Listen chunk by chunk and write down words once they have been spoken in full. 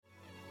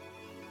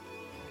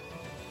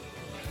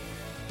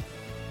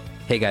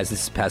Hey guys,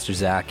 this is Pastor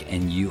Zac,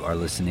 and you are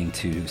listening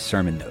to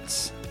Sermon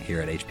Notes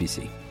here at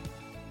HPC.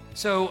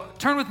 So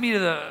turn with me to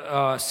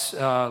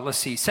the, let's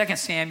see, 2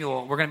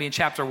 Samuel. We're going to be in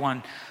chapter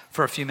 1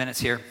 for a few minutes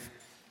here.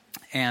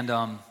 And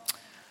I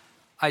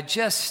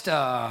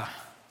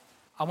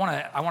want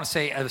to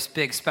say a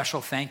big special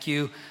thank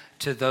you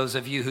to those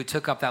of you who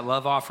took up that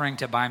love offering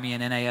to buy me an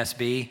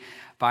NASB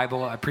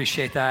Bible. I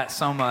appreciate that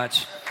so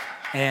much.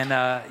 And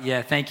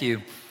thank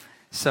you.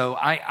 So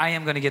I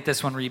am going to get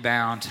this one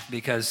rebound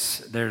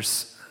because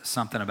there's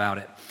something about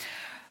it.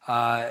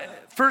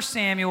 1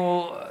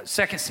 Samuel,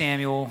 2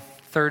 Samuel,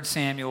 3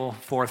 Samuel,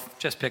 4th,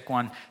 just pick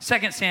one.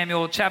 2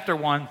 Samuel, chapter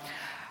 1.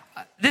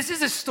 This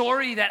is a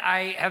story that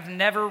I have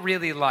never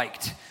really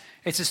liked.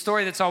 It's a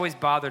story that's always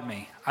bothered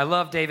me. I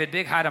love David.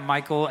 Big hi to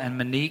Michael and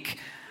Monique.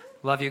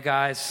 Love you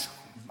guys.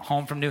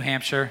 Home from New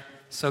Hampshire.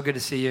 So good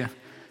to see you.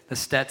 The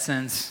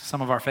Stetsons,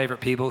 some of our favorite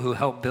people who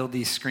helped build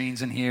these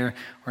screens in here.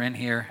 We're in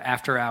here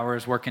after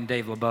hours working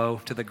Dave LeBeau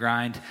to the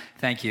grind.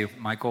 Thank you,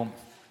 Michael.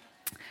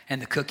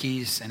 And the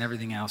cookies and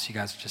everything else. You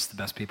guys are just the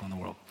best people in the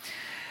world.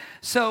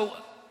 So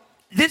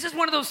this is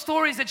one of those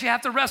stories that you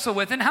have to wrestle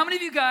with. And how many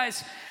of you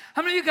guys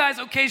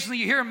occasionally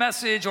you hear a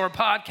message or a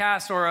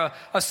podcast or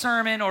a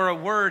sermon or a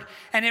word,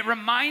 and it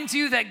reminds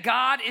you that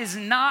God is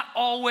not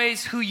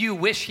always who you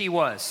wish he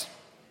was?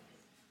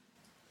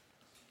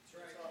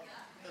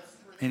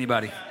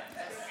 Anybody?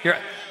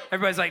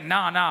 Everybody's like,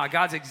 nah,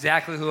 God's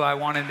exactly who I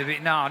want him to be.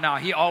 No,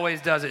 he always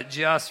does it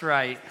just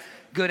right.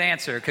 Good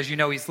answer, because you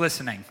know he's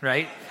listening,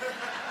 right?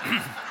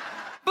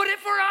 But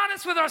if we're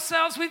honest with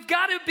ourselves, we've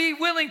got to be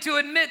willing to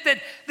admit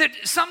that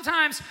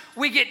sometimes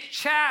we get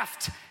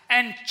chaffed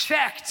and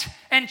checked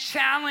and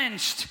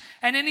challenged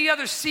and any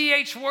other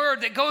CH word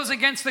that goes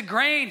against the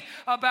grain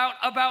about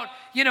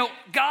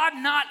God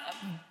not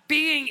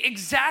being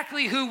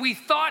exactly who we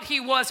thought he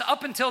was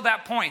up until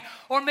that point.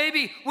 Or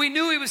maybe we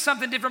knew he was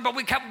something different, but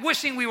we kept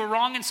wishing we were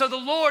wrong. And so the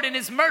Lord in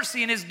his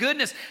mercy and his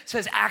goodness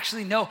says,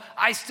 actually, no,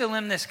 I still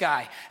am this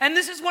guy. And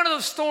this is one of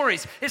those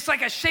stories. It's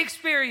like a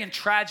Shakespearean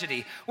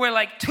tragedy where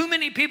like too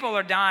many people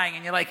are dying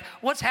and you're like,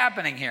 what's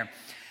happening here?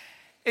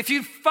 If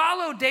you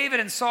follow David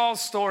and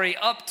Saul's story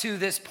up to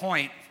this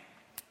point,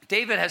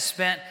 David has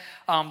spent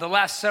the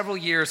last several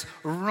years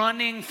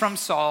running from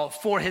Saul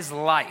for his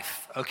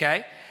life,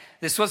 okay?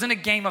 This wasn't a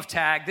game of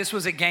tag. This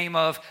was a game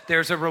of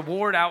there's a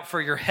reward out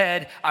for your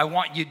head. I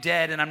want you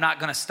dead, and I'm not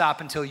going to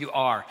stop until you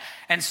are.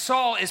 And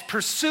Saul is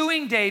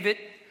pursuing David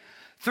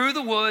through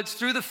the woods,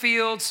 through the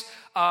fields,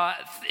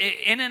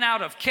 in and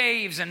out of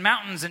caves and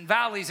mountains and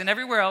valleys and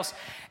everywhere else,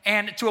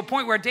 and to a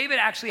point where David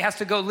actually has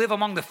to go live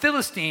among the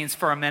Philistines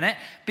for a minute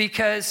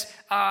because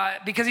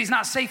he's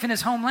not safe in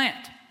his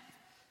homeland.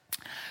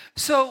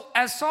 So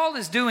as Saul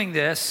is doing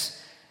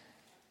this,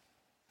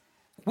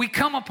 we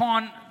come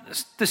upon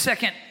the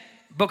second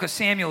book of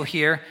Samuel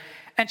here,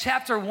 and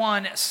chapter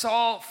 1,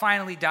 Saul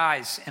finally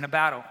dies in a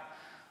battle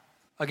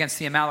against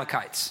the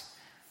Amalekites.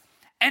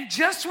 And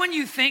just when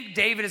you think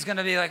David is going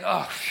to be like,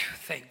 oh, phew,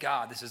 thank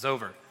God this is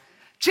over.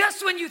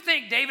 Just when you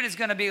think David is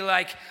going to be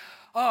like,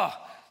 oh,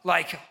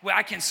 like well,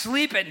 I can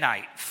sleep at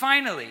night,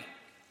 finally.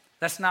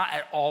 That's not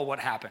at all what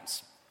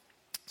happens.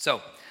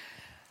 So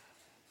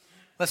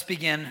let's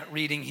begin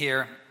reading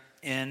here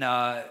in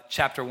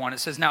chapter 1.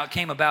 It says, now it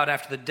came about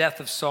after the death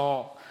of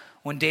Saul,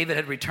 when David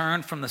had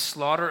returned from the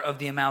slaughter of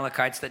the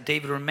Amalekites, that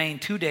David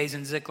remained 2 days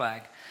in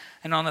Ziklag.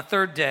 And on the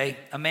third day,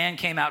 a man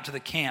came out to the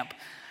camp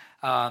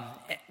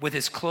with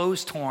his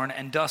clothes torn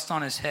and dust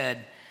on his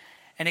head.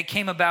 And it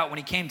came about when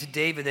he came to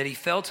David that he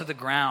fell to the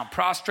ground,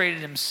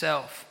 prostrated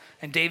himself.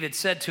 And David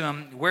said to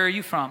him, where are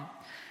you from?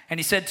 And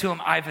he said to him,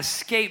 I've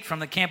escaped from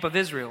the camp of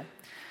Israel.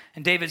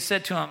 And David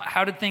said to him,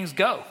 how did things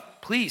go?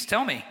 Please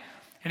tell me.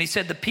 And he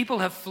said, the people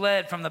have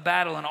fled from the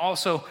battle, and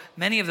also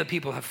many of the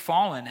people have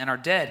fallen and are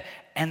dead.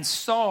 And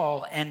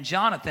Saul and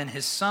Jonathan,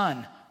 his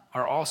son,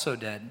 are also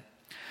dead.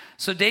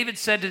 So David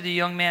said to the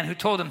young man who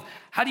told him,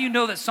 how do you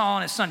know that Saul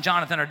and his son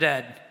Jonathan are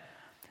dead?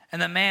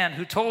 And the man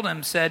who told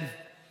him said,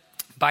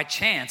 by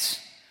chance,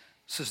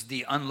 this is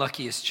the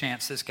unluckiest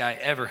chance this guy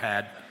ever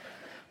had.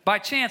 By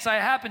chance, I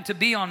happened to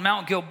be on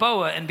Mount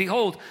Gilboa, and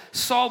behold,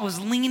 Saul was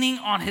leaning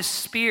on his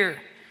spear.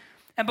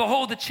 And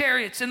behold, the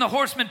chariots and the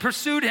horsemen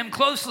pursued him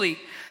closely.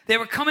 They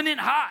were coming in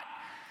hot.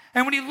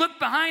 And when he looked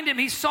behind him,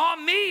 he saw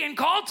me and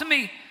called to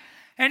me.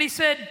 And he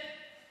said,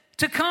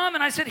 to come.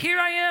 And I said, here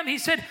I am. He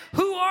said,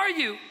 who are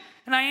you?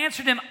 And I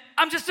answered him,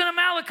 I'm just an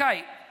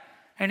Amalekite.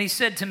 And he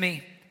said to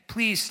me,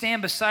 please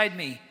stand beside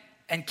me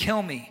and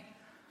kill me.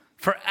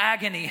 For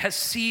agony has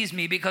seized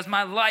me because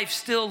my life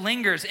still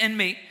lingers in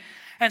me.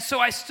 And so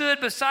I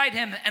stood beside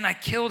him and I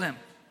killed him.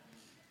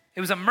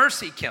 It was a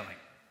mercy killing.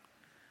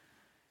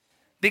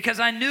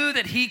 Because I knew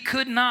that he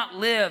could not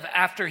live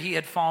after he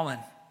had fallen.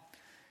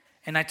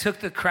 And I took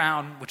the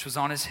crown which was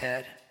on his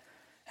head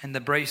and the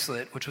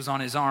bracelet which was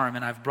on his arm,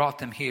 and I've brought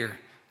them here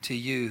to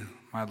you,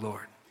 my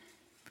Lord.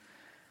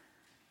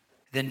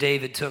 Then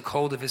David took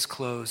hold of his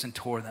clothes and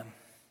tore them.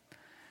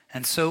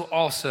 And so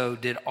also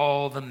did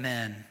all the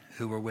men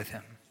who were with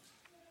him.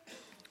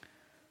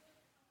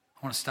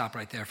 I want to stop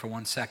right there for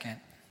 1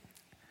 second.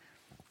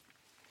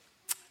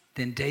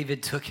 Then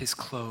David took his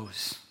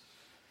clothes.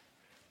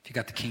 If you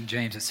got the King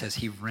James, it says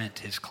he rent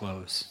his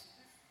clothes.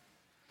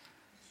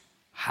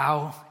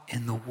 How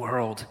in the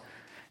world,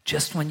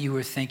 just when you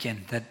were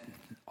thinking that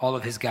all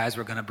of his guys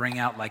were going to bring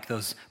out like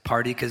those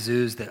party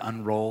kazoos that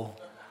unroll,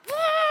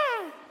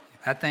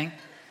 that thing,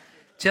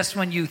 just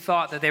when you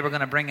thought that they were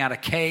going to bring out a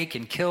cake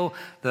and kill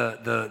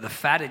the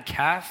fatted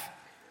calf,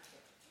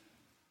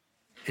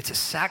 it's a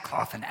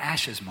sackcloth and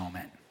ashes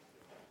moment.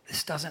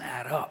 This doesn't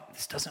add up.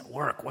 This doesn't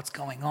work. What's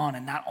going on?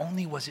 And not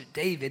only was it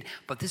David,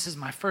 but this is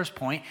my first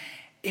point,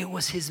 it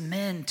was his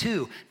men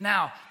too.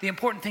 Now, the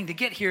important thing to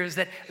get here is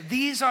that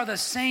these are the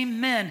same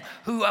men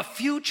who a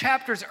few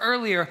chapters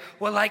earlier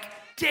were like,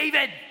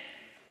 David,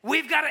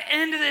 we've got to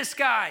end this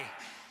guy.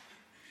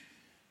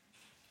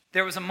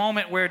 There was a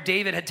moment where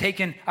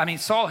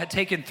Saul had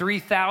taken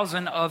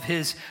 3,000 of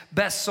his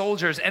best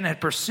soldiers and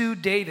had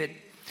pursued David.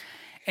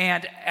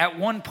 And at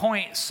one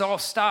point, Saul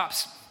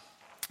stops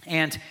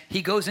and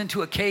he goes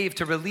into a cave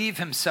to relieve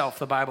himself,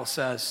 the Bible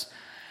says.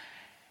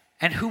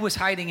 And who was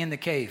hiding in the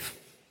cave?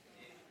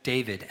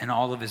 David and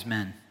all of his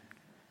men.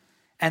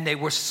 And they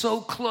were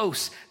so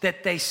close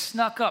that they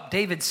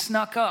David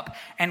snuck up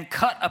and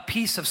cut a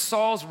piece of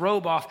Saul's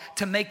robe off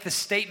to make the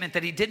statement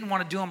that he didn't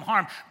want to do him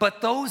harm.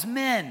 But those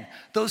men,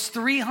 those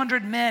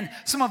 300 men,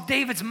 some of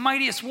David's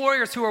mightiest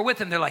warriors who are with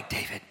him, they're like,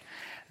 David,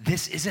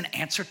 this is an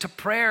answer to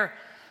prayer.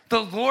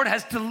 The Lord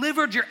has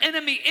delivered your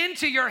enemy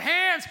into your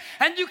hands,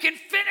 and you can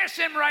finish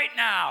him right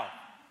now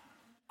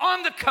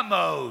on the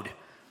commode.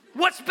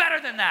 What's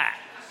better than that?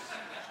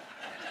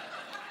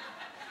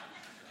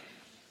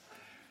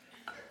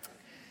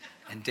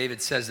 And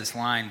David says this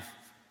line.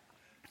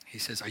 He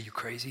says, are you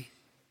crazy?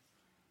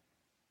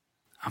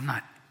 I'm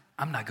not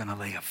going to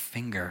lay a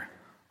finger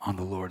on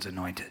the Lord's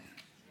anointed.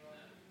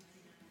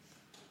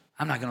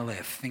 I'm not going to lay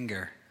a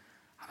finger.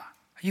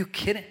 Are you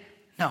kidding?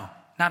 No,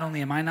 not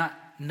only am I not,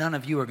 none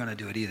of you are going to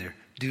do it either.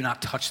 Do not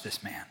touch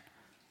this man.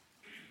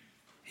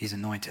 He's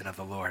anointed of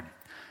the Lord.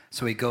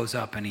 So he goes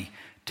up and he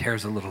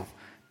tears a little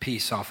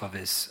piece off of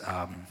his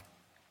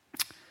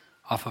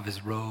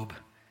robe.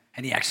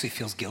 And he actually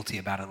feels guilty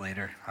about it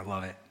later. I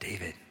love it.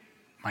 David,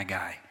 my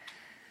guy.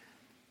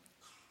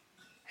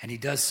 And he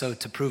does so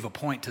to prove a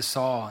point to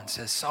Saul and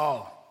says,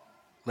 Saul,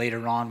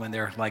 later on when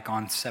they're like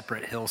on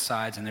separate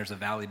hillsides and there's a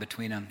valley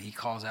between them, he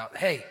calls out,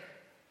 hey,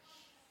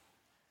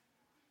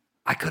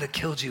 I could have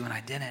killed you and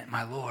I didn't,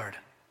 my Lord.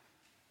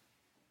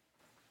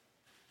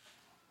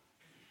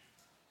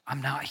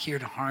 I'm not here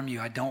to harm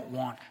you. I don't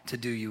want to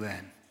do you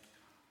in.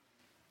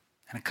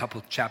 And a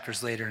couple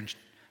chapters later in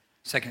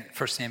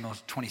 1 Samuel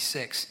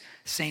 26,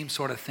 same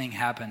sort of thing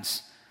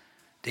happens.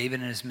 David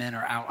and his men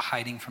are out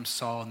hiding from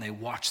Saul and they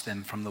watch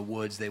them from the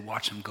woods. They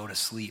watch them go to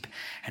sleep.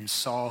 And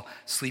Saul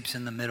sleeps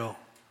in the middle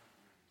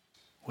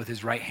with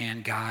his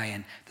right-hand guy,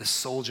 and the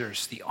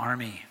soldiers, the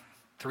army,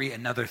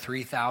 another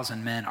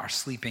 3,000 men are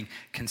sleeping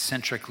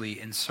concentrically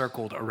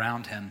encircled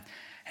around him.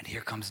 And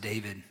here comes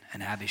David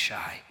and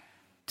Abishai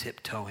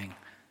tiptoeing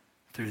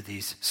through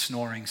these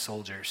snoring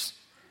soldiers.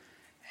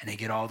 And they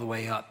get all the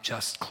way up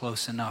just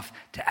close enough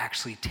to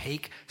actually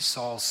take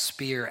Saul's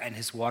spear and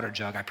his water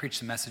jug. I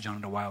preached a message on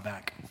it a while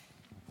back.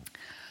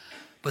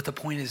 But the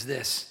point is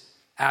this.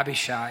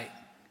 Abishai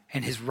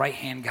and his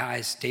right-hand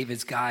guys,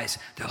 David's guys,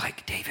 they're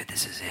like, David,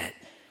 this is it.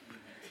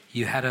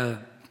 You had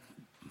a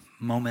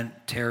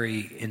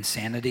momentary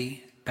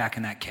insanity back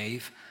in that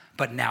cave,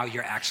 but now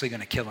you're actually going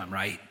to kill him,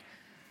 right?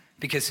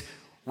 Because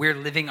we're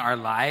living our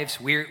lives.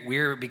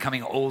 We're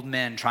becoming old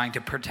men trying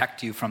to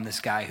protect you from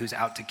this guy who's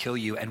out to kill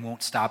you and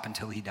won't stop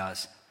until he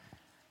does.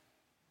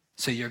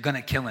 So you're going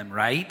to kill him,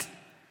 right?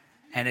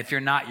 And if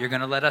you're not, you're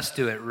going to let us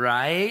do it,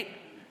 right?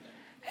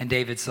 And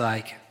David's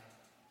like,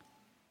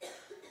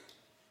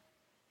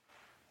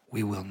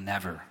 we will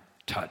never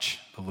touch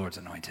the Lord's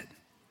anointed.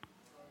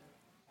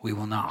 We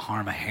will not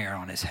harm a hair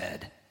on his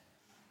head.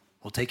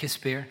 We'll take his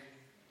spear,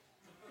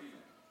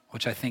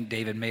 which I think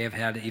David may have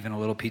had even a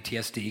little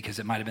PTSD because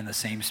it might have been the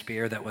same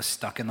spear that was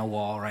stuck in the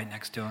wall right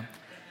next to him.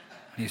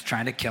 And he was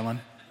trying to kill him.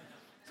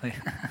 So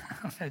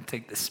I'm going to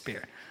take this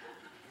spear.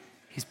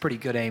 He's pretty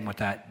good aim with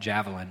that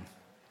javelin.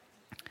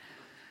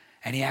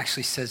 And he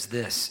actually says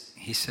this.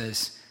 He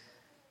says,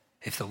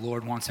 if the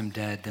Lord wants him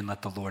dead, then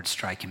let the Lord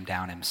strike him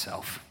down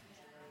himself.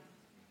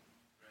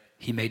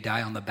 He may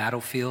die on the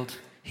battlefield.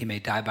 He may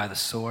die by the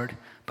sword,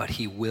 but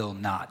he will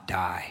not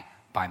die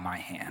by my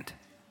hand.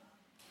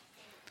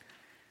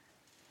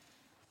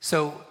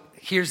 So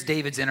here's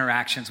David's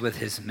interactions with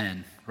his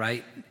men,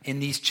 right? In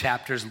these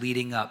chapters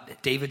leading up,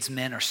 David's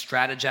men are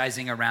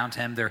strategizing around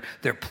him.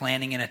 They're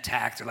planning an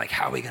attack. They're like,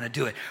 how are we going to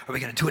do it? Are we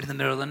going to do it in the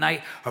middle of the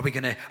night? Are we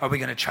going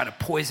to try to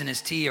poison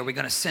his tea? Are we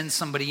going to send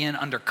somebody in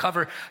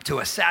undercover to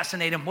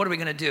assassinate him? What are we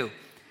going to do?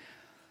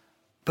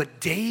 But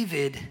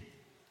David,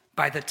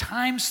 by the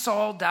time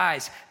Saul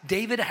dies,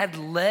 David had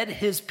led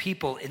his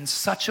people in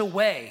such a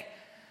way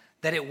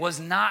that it was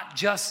not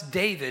just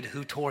David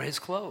who tore his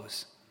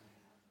clothes,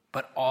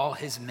 but all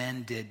his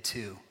men did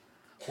too.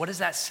 What does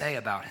that say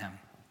about him?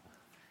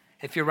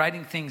 If you're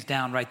writing things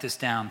down, write this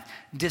down.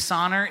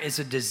 Dishonor is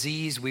a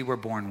disease we were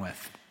born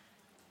with.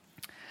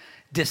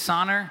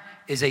 Dishonor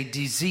is a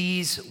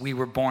disease we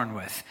were born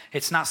with.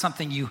 It's not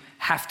something you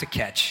have to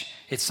catch.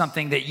 It's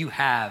something that you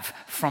have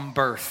from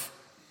birth.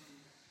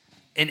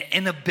 An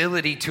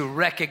inability to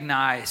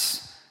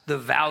recognize the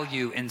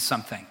value in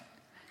something.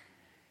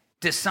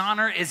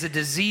 Dishonor is a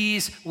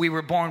disease we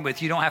were born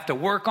with. You don't have to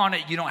work on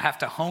it. You don't have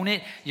to hone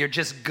it. You're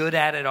just good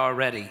at it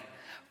already.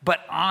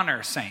 But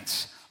honor,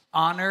 saints,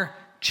 honor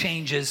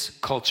changes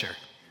culture.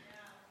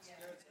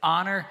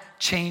 Honor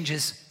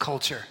changes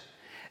culture.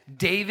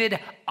 David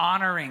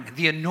honoring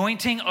the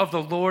anointing of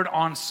the Lord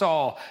on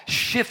Saul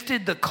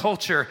shifted the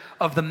culture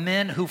of the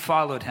men who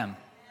followed him.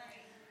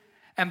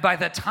 And by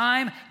the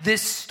time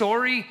this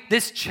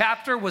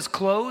chapter was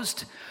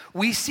closed,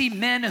 we see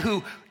men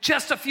who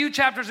just a few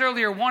chapters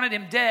earlier wanted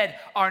him dead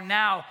are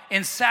now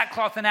in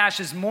sackcloth and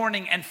ashes,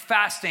 mourning and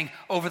fasting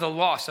over the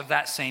loss of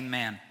that same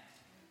man.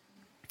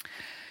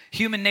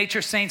 Human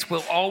nature, saints,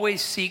 will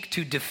always seek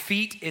to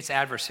defeat its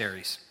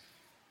adversaries.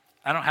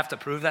 I don't have to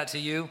prove that to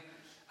you.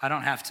 I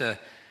don't have to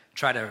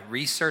try to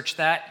research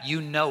that.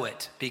 You know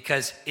it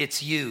because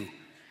it's you.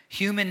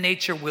 Human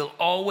nature will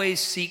always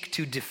seek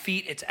to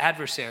defeat its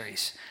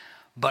adversaries,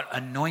 but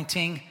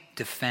anointing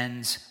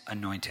defends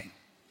anointing.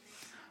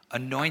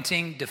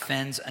 Anointing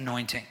defends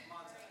anointing.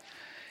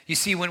 You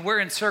see, when we're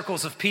in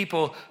circles of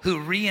people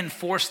who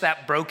reinforce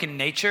that broken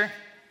nature,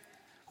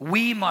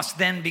 we must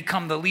then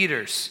become the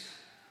leaders.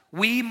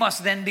 We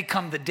must then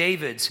become the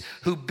Davids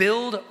who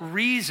build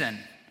reason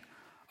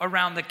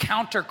around the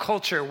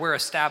counterculture we're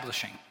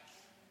establishing.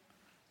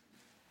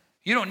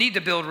 You don't need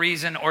to build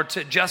reason or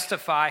to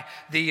justify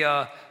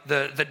the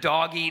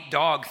dog eat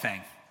dog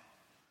thing.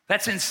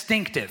 That's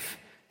instinctive.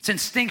 It's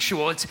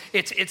instinctual.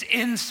 It's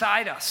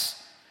inside us.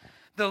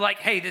 They're like,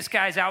 hey, this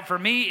guy's out for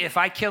me. If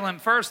I kill him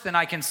first, then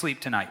I can sleep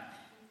tonight.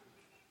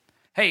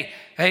 Hey,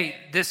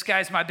 this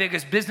guy's my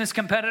biggest business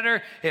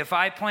competitor. If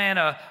I plan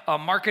a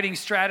marketing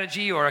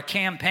strategy or a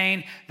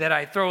campaign that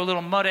I throw a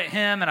little mud at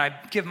him and I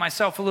give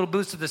myself a little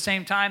boost at the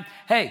same time,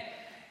 hey,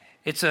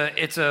 it's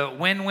a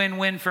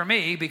win-win-win for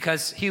me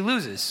because he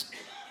loses.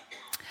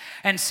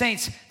 And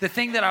saints, the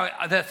thing that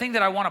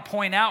I want to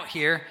point out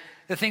here,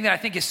 the thing that I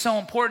think is so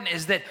important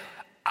is that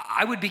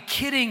I would be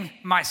kidding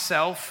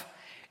myself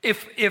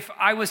if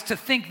I was to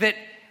think that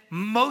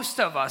most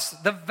of us,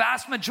 the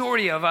vast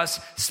majority of us,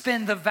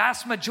 spend the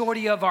vast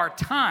majority of our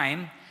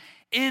time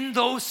in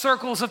those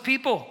circles of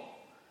people.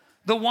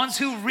 The ones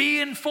who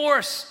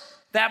reinforce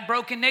that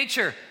broken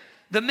nature.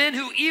 The men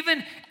who,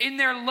 even in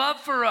their love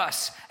for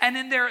us and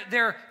in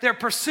their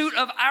pursuit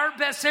of our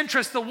best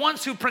interest, the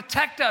ones who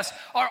protect us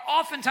are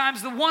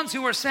oftentimes the ones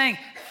who are saying,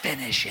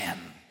 finish him.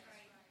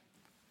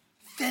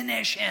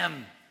 Finish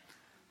him.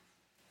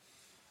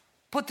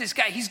 Put this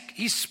guy,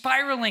 he's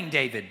spiraling,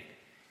 David.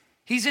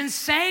 He's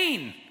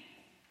insane.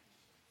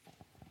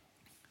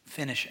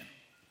 Finish him.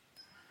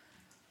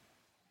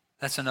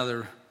 That's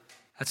another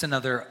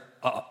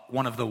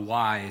one of the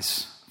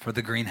whys for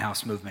the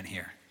greenhouse movement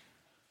here.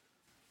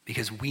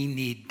 Because we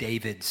need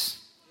Davids.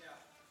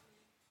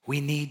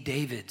 We need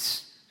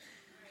Davids.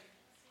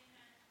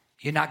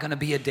 You're not going to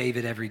be a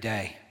David every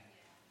day.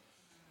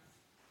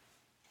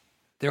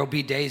 There will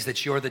be days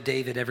that you're the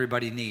David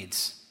everybody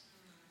needs.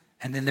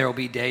 And then there will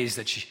be days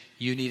that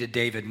you need a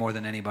David more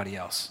than anybody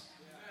else.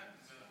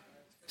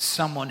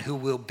 Someone who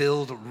will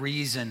build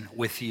reason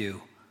with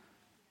you,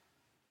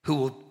 who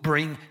will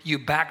bring you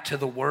back to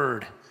the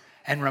Word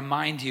and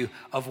remind you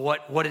of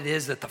what it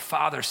is that the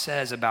Father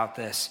says about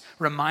this.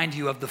 Remind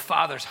you of the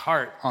Father's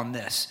heart on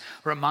this.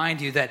 Remind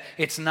you that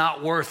it's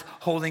not worth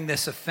holding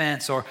this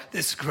offense or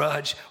this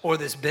grudge or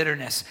this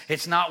bitterness.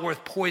 It's not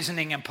worth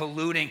poisoning and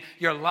polluting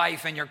your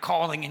life and your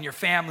calling and your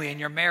family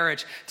and your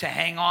marriage to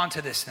hang on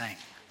to this thing.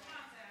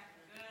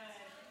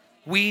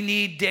 We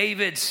need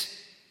Davids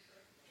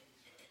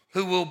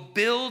who will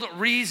build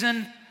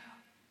reason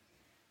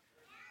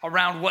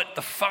around what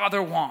the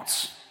Father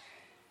wants,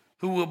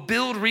 who will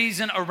build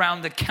reason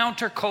around the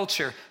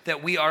counterculture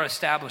that we are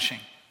establishing.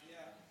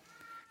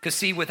 Because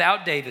see,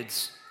 without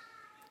Davids,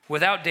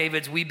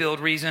 we build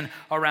reason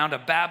around a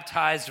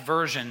baptized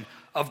version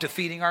of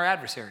defeating our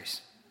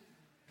adversaries.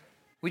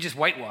 We just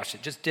whitewash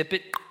it, just dip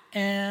it,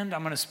 and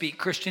I'm going to speak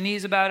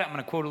Christianese about it. I'm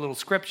going to quote a little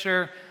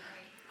scripture.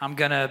 I'm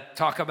going to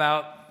talk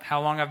about how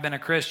long I've been a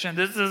Christian.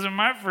 This isn't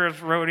my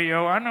first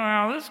rodeo. I know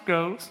how this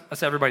goes.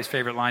 That's everybody's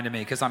favorite line to me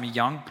because I'm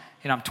young.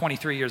 I'm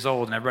 23 years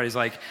old, and everybody's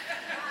like,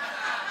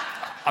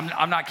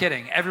 I'm not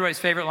kidding. Everybody's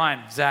favorite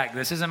line, Zach,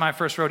 this isn't my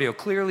first rodeo.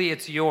 Clearly,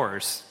 it's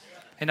yours.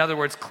 In other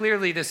words,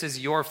 clearly this is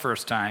your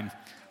first time.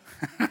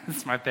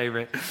 It's my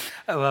favorite.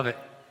 I love it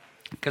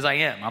because I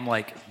am. I'm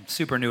like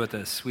super new at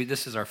this.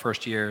 This is our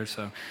first year.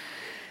 So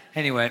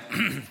anyway,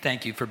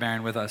 thank you for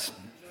bearing with us.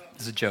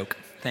 This is a joke.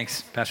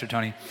 Thanks, Pastor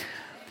Tony.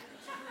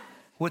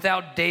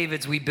 Without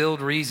Davids, we build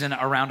reason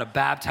around a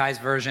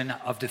baptized version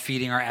of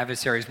defeating our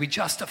adversaries. We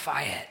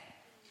justify it.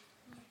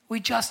 We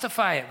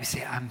justify it. We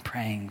say, I'm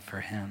praying for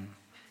him.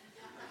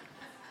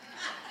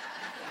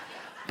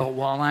 But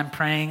while I'm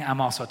praying, I'm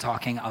also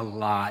talking a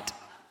lot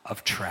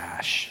of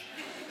trash.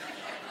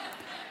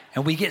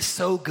 And we get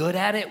so good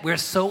at it, we're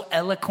so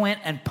eloquent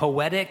and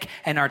poetic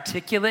and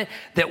articulate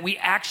that we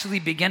actually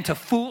begin to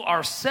fool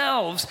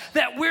ourselves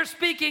that we're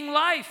speaking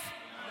life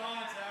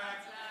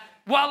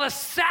while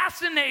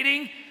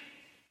assassinating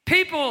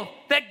people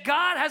that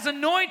God has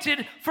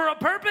anointed for a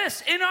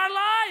purpose in our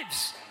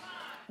lives.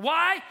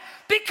 Why?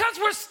 Because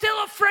we're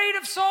still afraid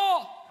of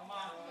Saul.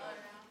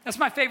 That's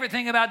my favorite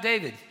thing about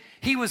David.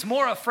 He was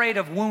more afraid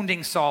of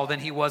wounding Saul than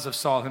he was of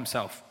Saul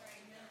himself.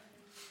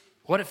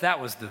 What if that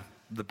was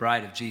the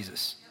bride of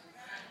Jesus?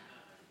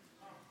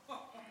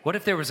 What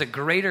if there was a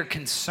greater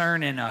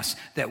concern in us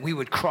that we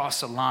would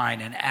cross a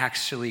line and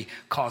actually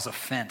cause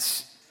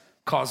offense,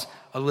 cause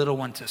a little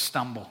one to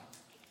stumble,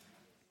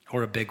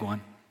 or a big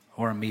one,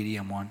 or a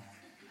medium one?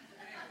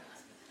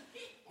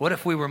 What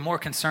if we were more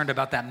concerned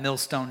about that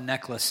millstone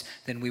necklace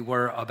than we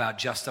were about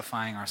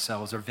justifying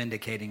ourselves or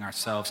vindicating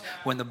ourselves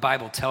when the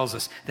Bible tells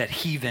us that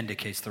he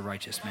vindicates the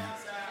righteous man?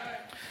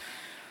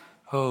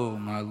 Oh,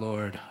 my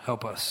Lord,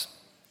 help us.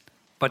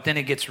 But then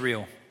it gets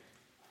real.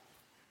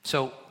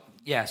 So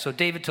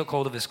David took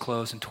hold of his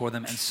clothes and tore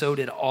them, and so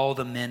did all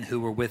the men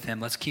who were with him.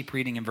 Let's keep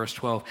reading in verse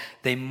 12.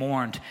 They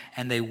mourned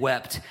and they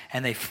wept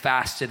and they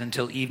fasted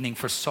until evening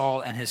for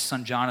Saul and his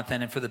son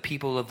Jonathan and for the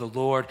people of the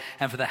Lord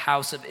and for the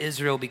house of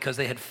Israel because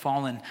they had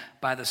fallen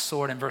by the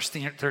sword. And verse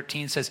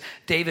 13 says,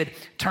 David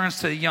turns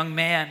to the young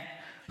man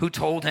who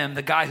told him,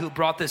 the guy who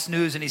brought this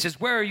news, and he says,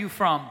 where are you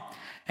from?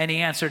 And he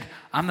answered,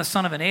 I'm the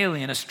son of an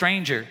alien, a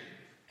stranger,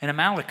 an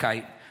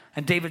Amalekite.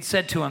 And David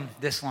said to him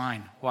this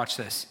line, watch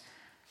this.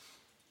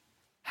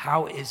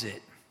 How is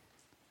it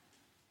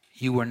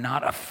you were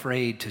not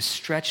afraid to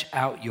stretch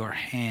out your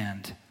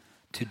hand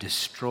to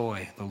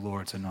destroy the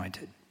Lord's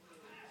anointed?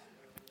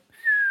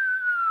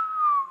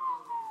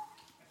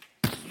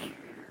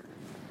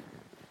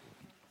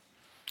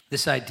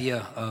 This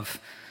idea of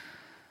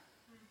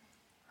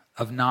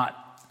not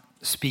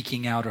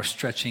speaking out or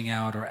stretching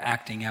out or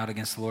acting out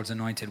against the Lord's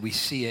anointed, we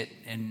see it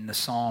in the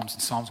Psalms. In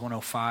Psalms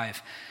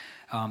 105,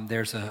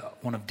 there's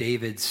one of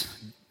David's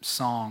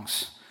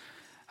songs.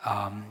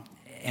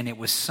 And it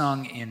was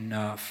sung in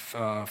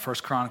 1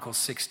 Chronicles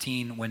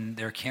 16 when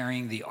they're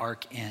carrying the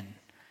ark in.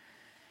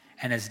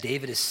 And as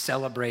David is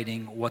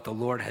celebrating what the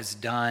Lord has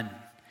done,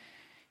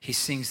 he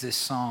sings this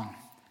song.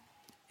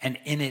 And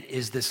in it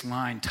is this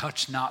line,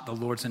 touch not the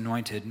Lord's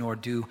anointed, nor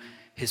do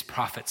his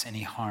prophets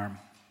any harm.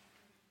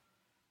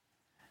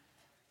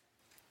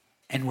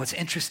 And what's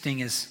interesting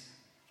is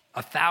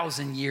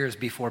 1,000 years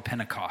before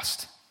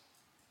Pentecost,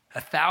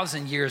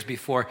 1,000 years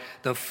before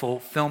the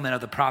fulfillment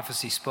of the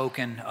prophecy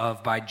spoken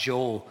of by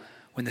Joel,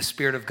 when the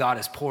Spirit of God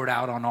is poured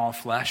out on all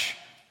flesh,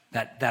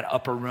 that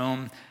upper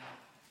room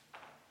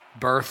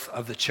birth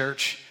of the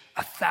church,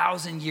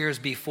 1,000 years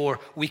before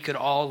we could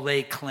all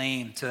lay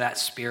claim to that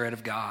Spirit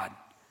of God,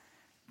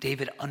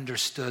 David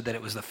understood that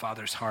it was the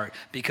Father's heart.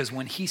 Because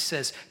when he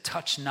says,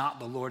 touch not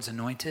the Lord's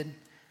anointed,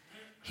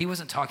 he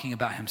wasn't talking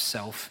about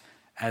himself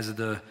as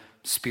the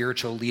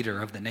spiritual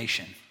leader of the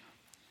nation.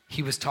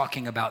 He was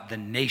talking about the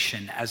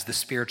nation as the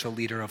spiritual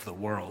leader of the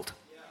world.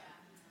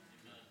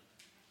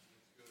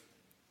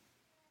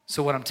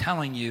 So what I'm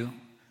telling you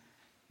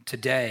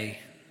today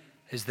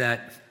is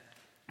that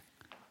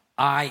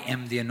I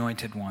am the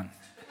anointed one.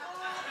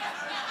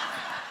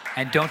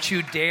 And don't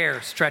you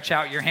dare stretch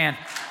out your hand.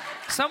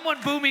 Someone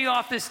boo me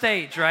off this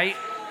stage, right?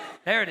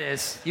 There it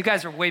is. You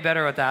guys are way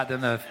better at that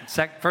than the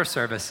first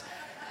service.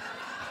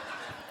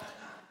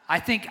 I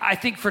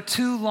think for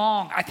too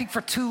long,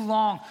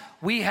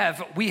 we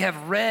have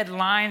read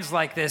lines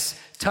like this,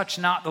 touch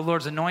not the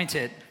Lord's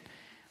anointed.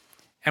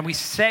 And we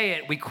say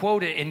it, we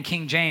quote it in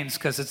King James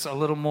because it's a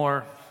little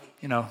more,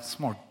 it's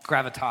more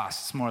gravitas.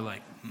 It's more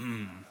like,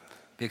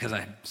 because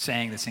I'm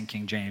saying this in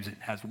King James, it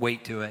has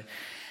weight to it.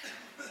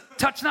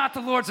 Touch not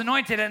the Lord's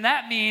anointed, and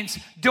that means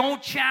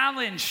don't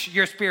challenge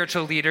your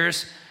spiritual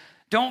leaders.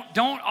 Don't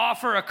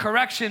offer a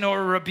correction or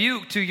a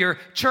rebuke to your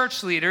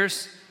church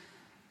leaders.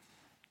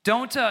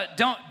 You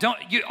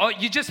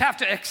just have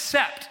to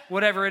accept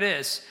whatever it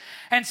is.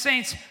 And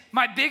saints,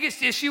 my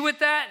biggest issue with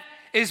that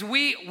is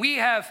we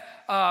have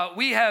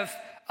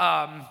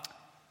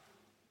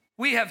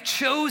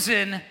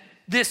chosen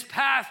this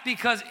path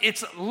because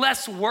it's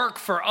less work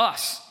for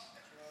us,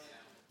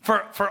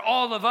 for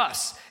all of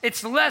us.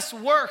 It's less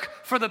work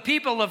for the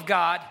people of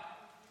God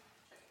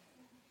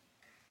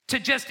to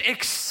just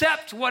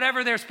accept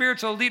whatever their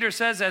spiritual leader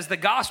says as the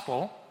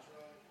gospel.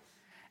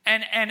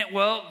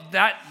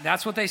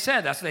 That's what they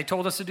said. That's what they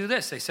told us to do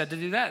this. They said to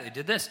do that. They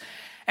did this.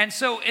 And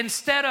so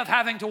instead of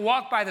having to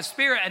walk by the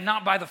Spirit and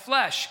not by the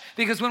flesh,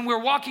 because when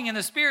we're walking in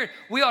the Spirit,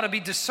 we ought to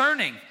be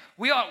discerning.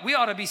 We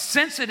ought to be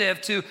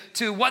sensitive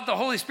to what the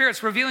Holy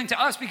Spirit's revealing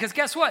to us, because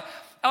guess what?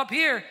 Up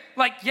here,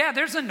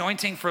 there's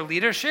anointing for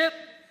leadership.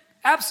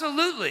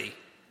 Absolutely.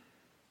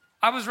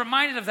 I was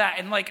reminded of that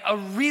in a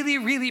really,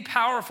 really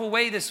powerful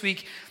way this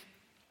week,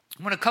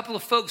 when a couple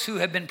of folks who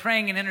had been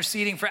praying and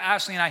interceding for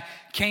Ashley and I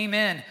came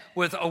in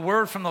with a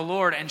word from the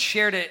Lord and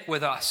shared it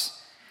with us.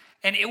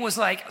 And it was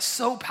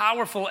so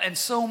powerful and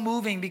so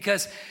moving,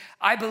 because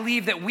I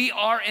believe that we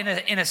are in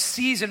a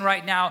season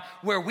right now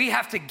where we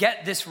have to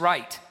get this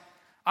right.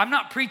 I'm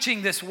not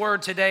preaching this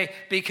word today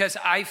because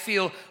I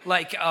feel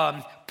like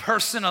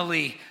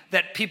personally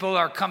that people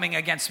are coming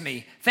against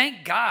me.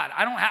 Thank God.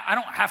 I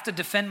don't have to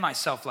defend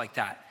myself like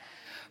that.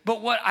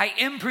 But what I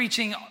am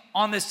preaching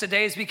on this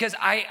today is because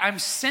I'm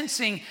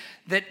sensing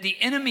that the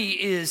enemy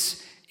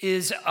is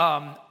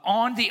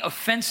on the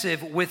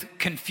offensive with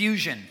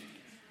confusion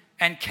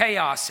and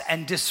chaos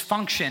and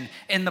dysfunction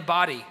in the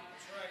body.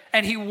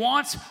 And he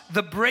wants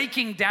the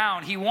breaking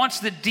down. He wants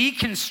the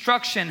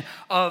deconstruction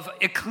of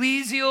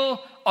ecclesial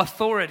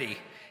authority.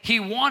 He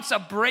wants a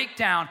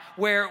breakdown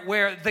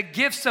where the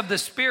gifts of the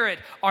Spirit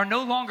are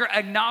no longer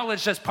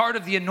acknowledged as part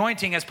of the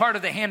anointing, as part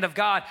of the hand of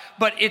God,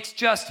 but it's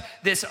just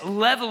this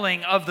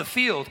leveling of the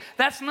field.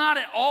 That's not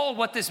at all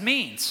what this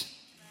means.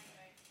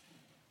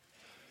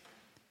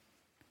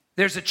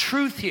 There's a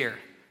truth here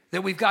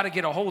that we've got to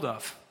get a hold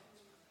of.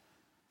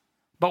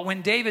 But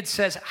when David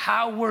says,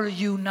 "How were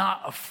you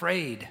not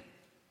afraid?"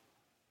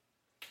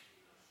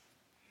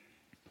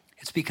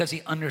 It's because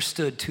he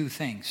understood two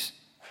things.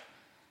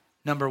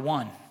 Number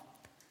one,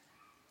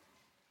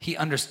 he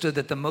understood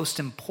that the most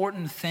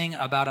important thing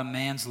about a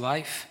man's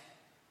life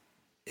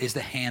is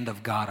the hand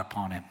of God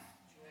upon him.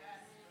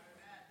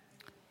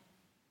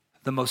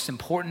 The most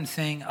important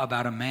thing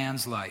about a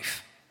man's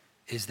life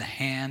is the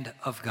hand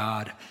of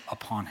God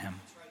upon him.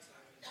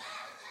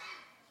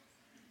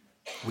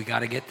 We got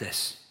to get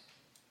this.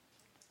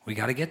 We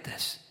got to get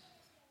this.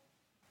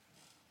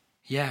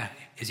 Yeah,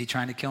 is he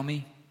trying to kill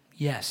me?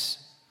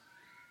 Yes.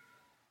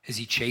 Is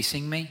he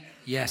chasing me?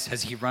 Yes.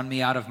 Has he run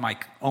me out of my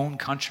own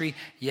country?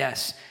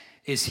 Yes.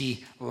 Is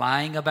he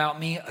lying about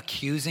me,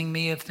 accusing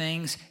me of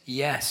things?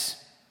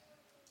 Yes.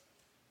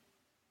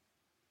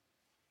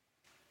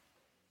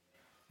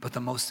 But the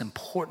most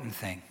important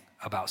thing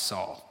about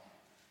Saul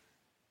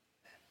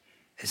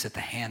is that the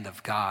hand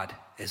of God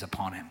is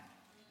upon him.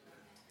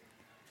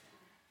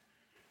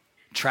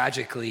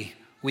 Tragically,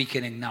 we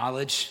can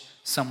acknowledge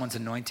someone's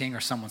anointing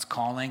or someone's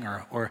calling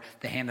or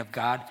the hand of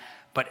God,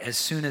 but as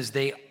soon as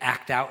they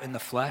act out in the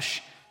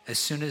flesh, as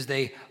soon as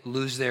they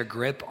lose their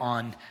grip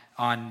on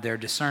their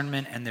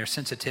discernment and their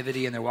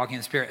sensitivity and their walking in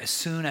the Spirit, as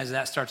soon as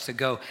that starts to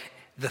go,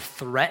 the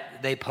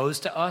threat they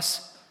pose to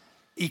us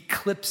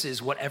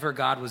eclipses whatever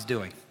God was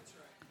doing.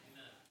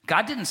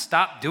 God didn't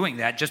stop doing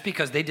that just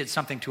because they did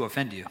something to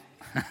offend you.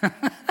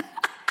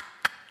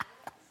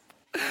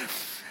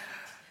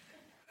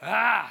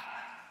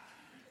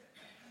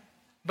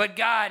 But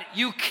God,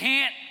 you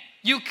can't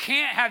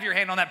have your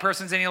hand on that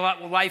person's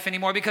life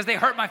anymore because they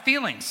hurt my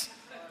feelings.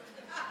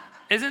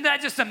 Isn't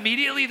that just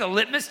immediately the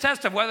litmus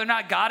test of whether or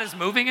not God is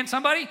moving in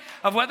somebody?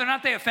 Of whether or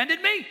not they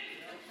offended me?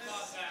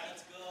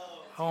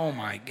 Oh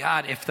my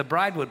God, if the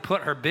bride would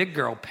put her big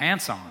girl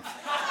pants on.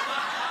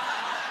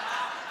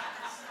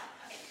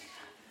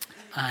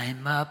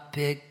 I'm a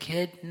big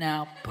kid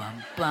now,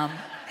 bum bum.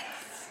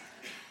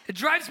 It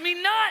drives me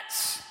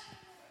nuts.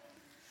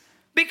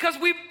 Because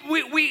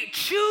we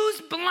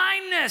choose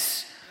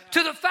blindness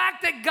to the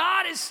fact that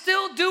God is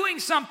still doing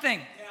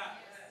something.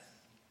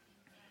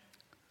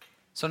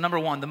 So number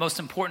one, the most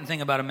important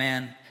thing about a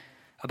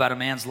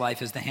man's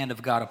life is the hand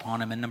of God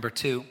upon him. And number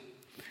two,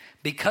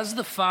 because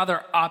the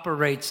Father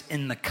operates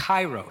in the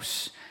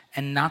kairos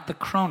and not the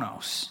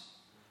chronos,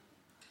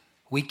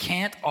 we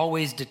can't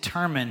always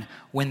determine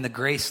when the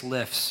grace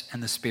lifts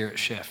and the Spirit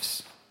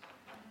shifts.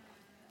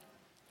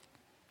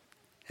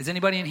 Has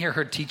anybody in here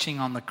heard teaching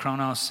on the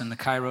chronos and the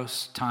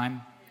kairos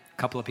time? A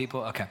couple of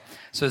people? Okay.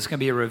 So it's going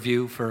to be a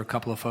review for a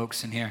couple of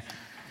folks in here.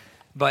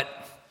 But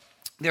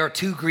there are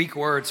two Greek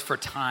words for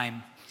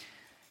time,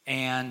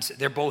 and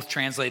they're both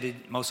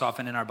translated most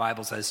often in our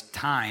Bibles as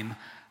time,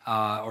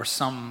 or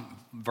some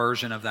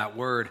version of that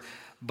word.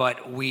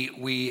 But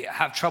we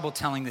have trouble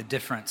telling the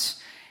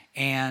difference.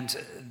 And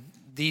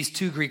these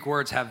two Greek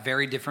words have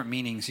very different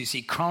meanings. You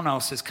see,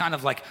 chronos is kind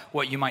of like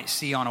what you might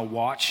see on a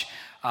watch,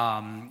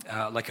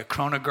 like a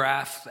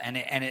chronograph, and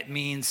it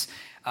means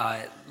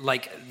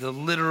like the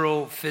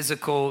literal,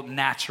 physical,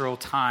 natural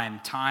time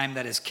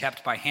that is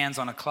kept by hands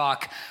on a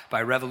clock,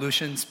 by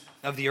revolutions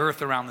of the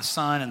earth around the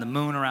sun and the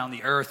moon around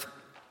the earth,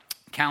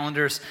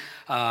 calendars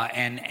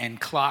and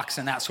clocks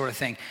and that sort of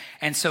thing.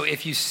 And so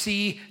if you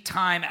see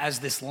time as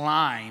this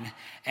line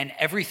and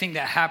everything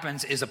that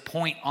happens is a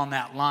point on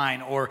that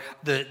line or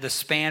the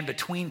span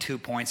between 2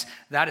 points,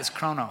 that is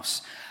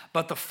chronos.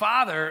 But the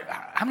Father,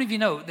 how many of you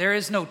know there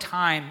is no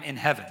time in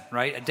heaven,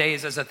 right? A day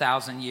is as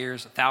 1,000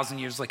 years, 1,000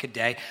 years like a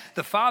day.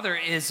 The Father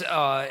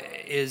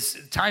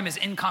time is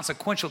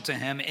inconsequential to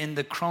him in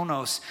the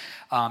chronos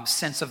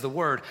sense of the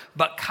word.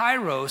 But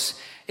kairos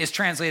is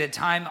translated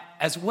time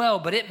as well,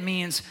 but it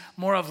means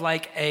more of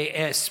like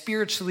a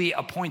spiritually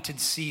appointed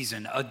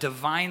season, a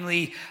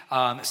divinely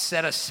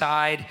set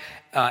aside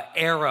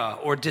era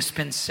or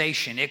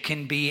dispensation. It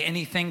can be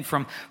anything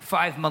from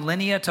 5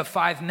 millennia to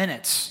 5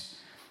 minutes.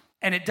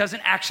 And it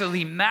doesn't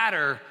actually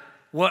matter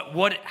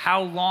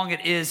how long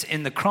it is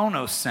in the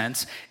chronos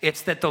sense.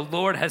 It's that the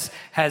Lord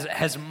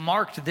has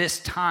marked this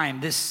time,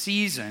 this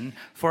season,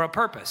 for a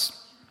purpose.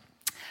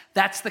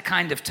 That's the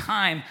kind of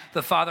time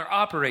the Father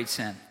operates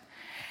in.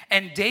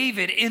 And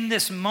David, in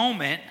this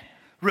moment,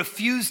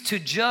 refused to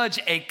judge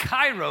a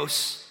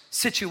kairos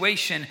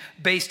situation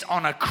based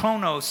on a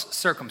chronos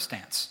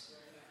circumstance.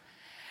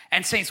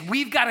 And saints,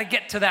 we've got to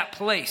get to that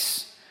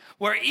place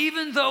where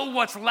even though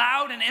what's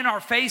loud and in our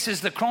face is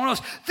the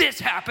chronos,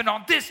 this happened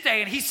on this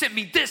day, and he sent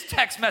me this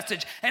text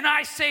message, and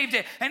I saved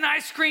it, and I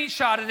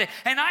screenshotted it,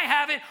 and I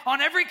have it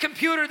on every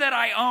computer that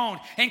I own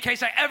in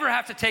case I ever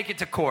have to take it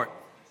to court.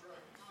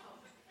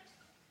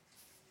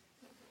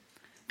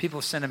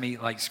 People sending me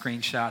like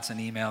screenshots and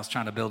emails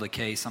trying to build a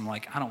case. I'm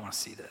like, I don't want to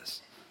see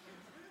this.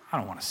 I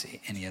don't want to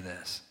see any of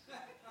this.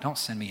 Don't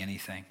send me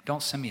anything.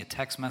 Don't send me a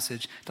text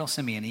message. Don't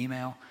send me an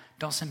email.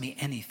 Don't send me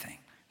anything.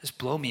 Just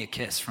blow me a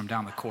kiss from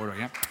down the corridor.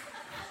 Yeah?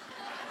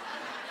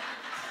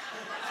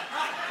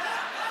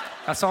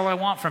 That's all I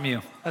want from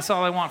you. That's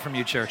all I want from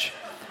you, church.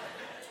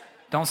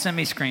 Don't send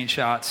me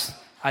screenshots.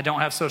 I don't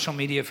have social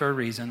media for a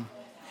reason,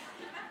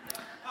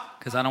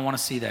 because I don't want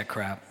to see that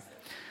crap.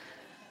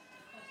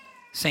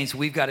 Saints,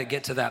 we've got to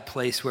get to that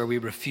place where we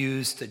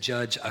refuse to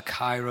judge a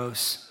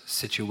kairos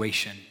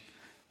situation.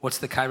 What's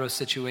the kairos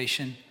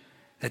situation?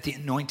 That the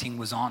anointing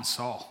was on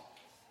Saul.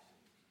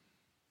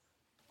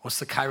 What's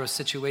the kairos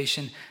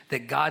situation?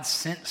 That God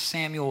sent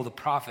Samuel the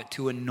prophet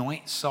to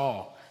anoint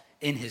Saul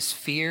in his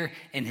fear,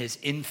 in his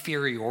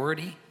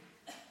inferiority,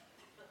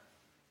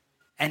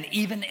 and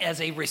even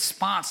as a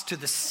response to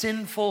the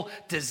sinful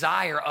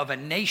desire of a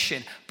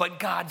nation. But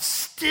God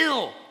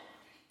still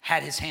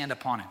had his hand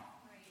upon him.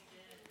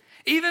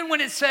 Even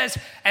when it says,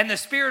 and the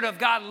Spirit of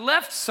God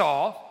left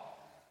Saul,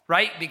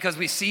 right? Because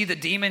we see the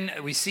demon,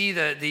 we see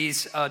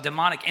these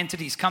demonic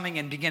entities coming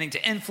and beginning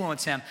to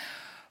influence him.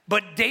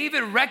 But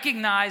David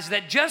recognized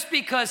that just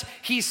because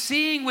he's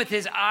seeing with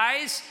his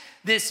eyes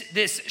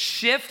this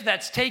shift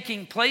that's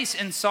taking place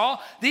in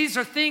Saul, these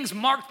are things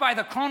marked by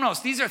the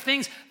chronos. These are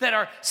things that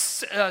are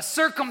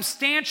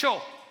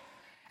circumstantial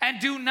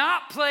and do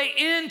not play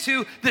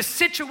into the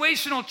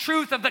situational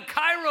truth of the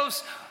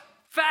kairos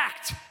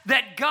fact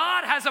that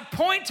God has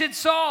appointed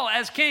Saul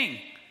as king.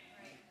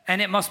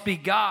 And it must be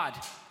God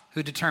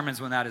who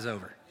determines when that is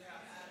over.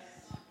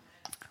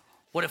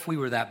 What if we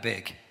were that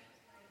big?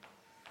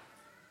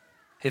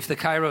 If the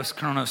kairos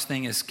chronos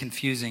thing is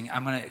confusing,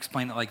 I'm going to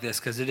explain it like this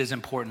because it is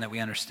important that we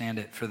understand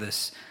it for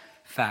this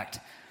fact.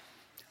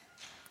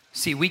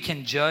 See, we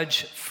can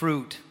judge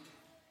fruit,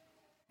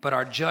 but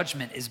our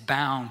judgment is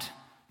bound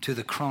to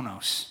the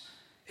chronos.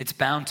 It's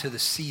bound to the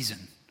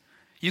season.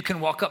 You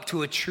can walk up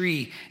to a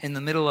tree in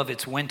the middle of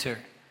its winter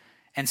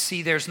and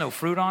see there's no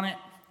fruit on it,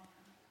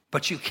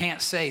 but you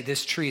can't say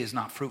this tree is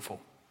not fruitful.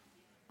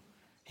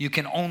 You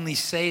can only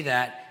say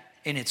that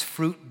in its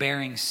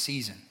fruit-bearing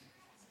season.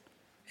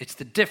 It's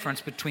the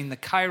difference between the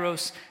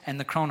kairos and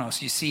the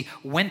chronos. You see,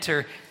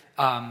 winter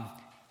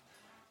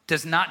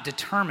does not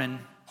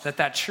determine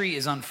that tree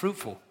is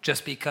unfruitful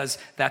just because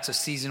that's a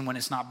season when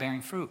it's not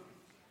bearing fruit.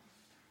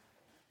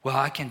 Well,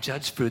 I can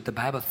judge fruit. The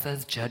Bible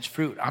says judge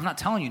fruit. I'm not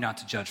telling you not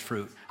to judge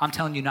fruit. I'm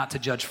telling you not to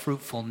judge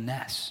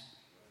fruitfulness.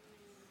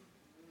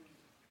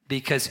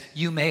 Because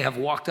you may have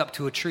walked up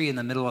to a tree in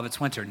the middle of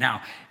its winter.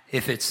 Now,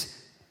 if it's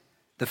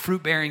the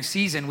fruit-bearing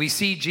season, we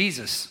see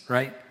Jesus,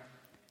 right?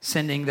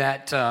 Sending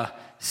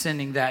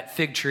that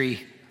fig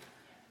tree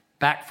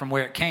back from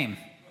where it came,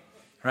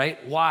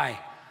 right? Why?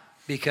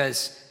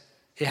 Because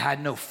it had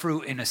no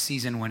fruit in a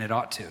season when it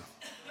ought to.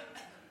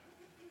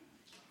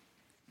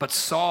 But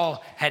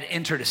Saul had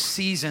entered a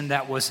season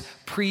that was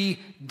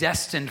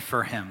predestined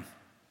for him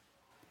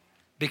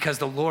because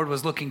the Lord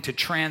was looking to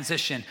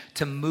transition,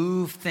 to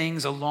move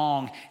things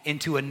along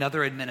into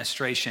another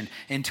administration,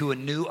 into a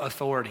new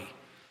authority,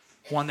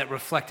 one that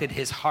reflected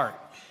his heart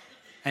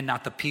and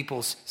not the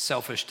people's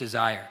selfish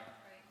desire.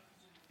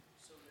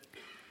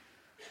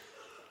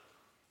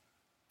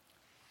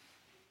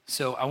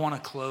 So I want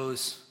to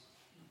close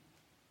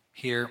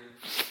here.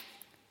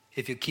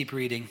 If you keep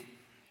reading,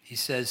 he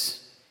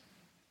says,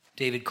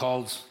 David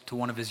calls to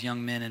one of his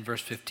young men in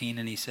verse 15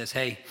 and he says,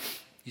 hey,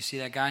 you see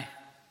that guy?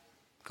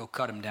 Go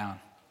cut him down.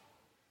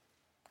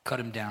 Cut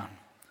him down.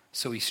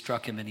 So he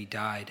struck him and he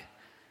died.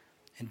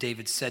 And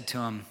David said to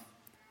him,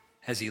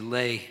 as he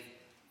lay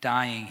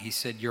dying, he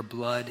said, your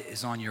blood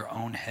is on your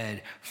own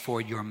head, for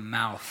your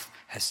mouth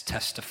has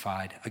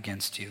testified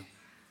against you,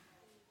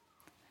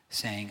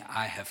 saying,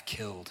 I have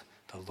killed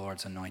the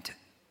Lord's anointed.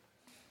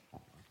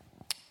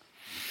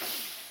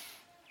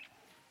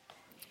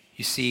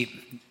 You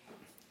see,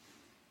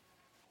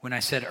 when I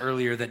said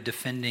earlier that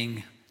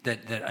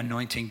that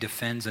anointing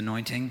defends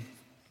anointing,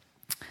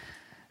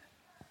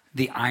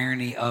 the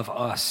irony of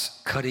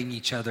us cutting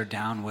each other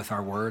down with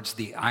our words,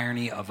 the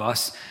irony of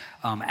us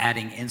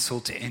adding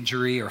insult to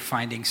injury or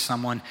finding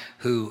someone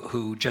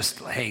who just,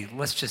 hey,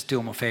 let's just do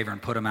them a favor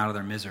and put them out of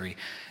their misery.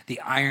 The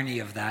irony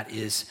of that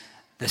is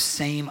the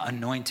same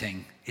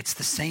anointing. It's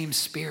the same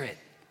Spirit.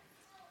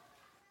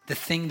 The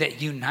thing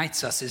that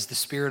unites us is the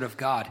Spirit of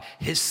God,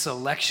 his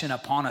selection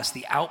upon us,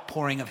 the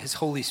outpouring of his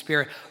Holy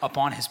Spirit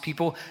upon his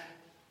people.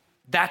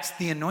 That's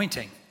the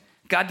anointing.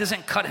 God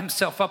doesn't cut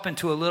himself up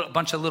into a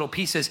bunch of little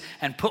pieces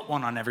and put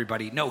one on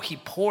everybody. No, he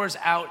pours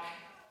out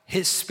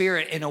his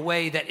Spirit in a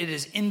way that it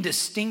is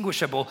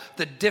indistinguishable,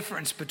 the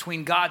difference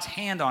between God's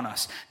hand on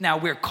us. Now,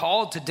 we're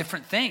called to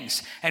different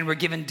things, and we're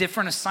given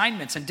different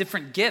assignments and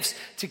different gifts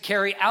to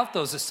carry out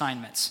those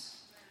assignments.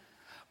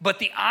 But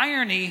the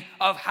irony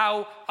of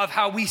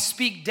how we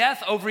speak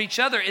death over each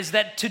other is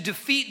that to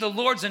defeat the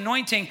Lord's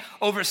anointing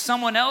over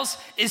someone else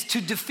is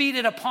to defeat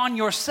it upon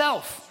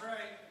yourself. Right.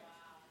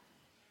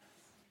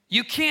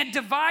 You can't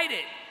divide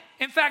it.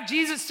 In fact,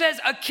 Jesus says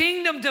a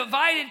kingdom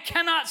divided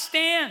cannot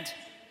stand.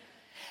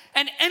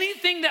 And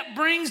anything that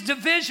brings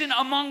division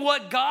among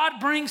what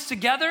God brings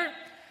together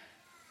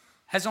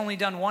has only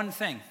done one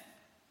thing,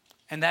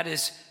 and that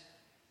is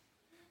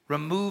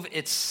remove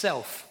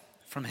itself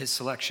from his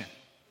selection.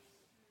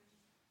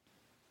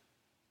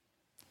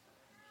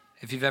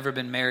 If you've ever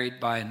been married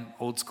by an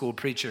old school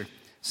preacher,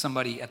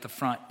 somebody at the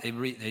front, they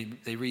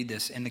read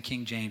this in the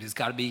King James. It's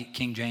got to be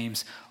King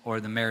James, or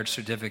the marriage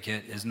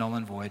certificate is null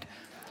and void.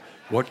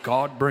 What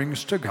God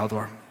brings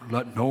together,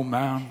 let no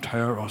man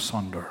tear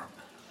asunder.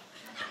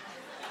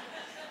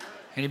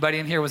 Anybody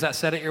in here, was that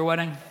said at your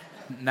wedding?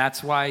 And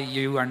that's why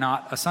you are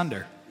not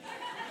asunder.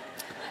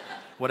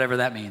 Whatever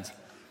that means.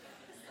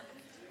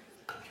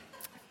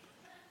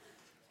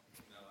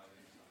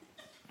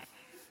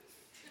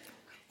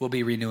 We'll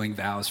be renewing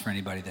vows for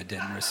anybody that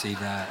didn't receive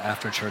that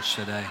after church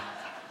today.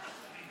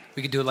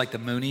 We could do it like the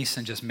Moonies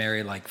and just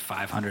marry like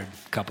 500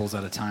 couples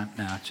at a time.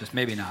 No, just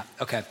maybe not.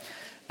 Okay,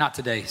 not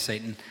today,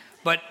 Satan.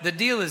 But the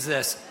deal is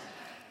this.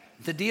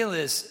 The deal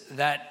is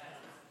that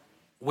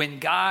when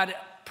God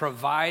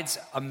provides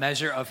a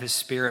measure of his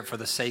Spirit for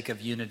the sake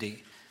of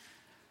unity,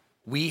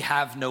 we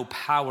have no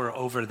power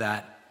over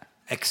that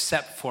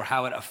except for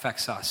how it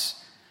affects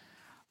us.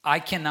 I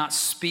cannot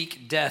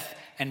speak death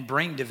and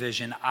bring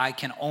division. I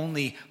can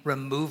only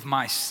remove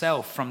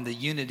myself from the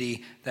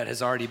unity that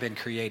has already been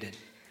created.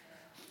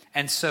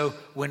 And so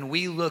when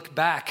we look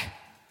back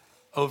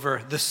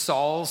over the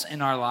Sauls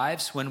in our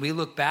lives, when we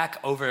look back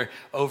over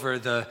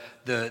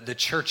the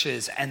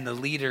churches and the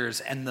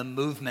leaders and the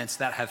movements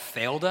that have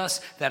failed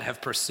us, that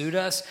have pursued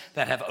us,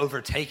 that have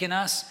overtaken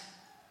us,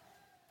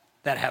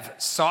 that have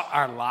sought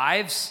our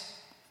lives,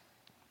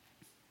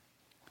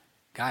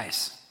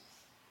 guys,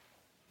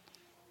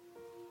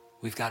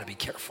 we've got to be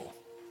careful.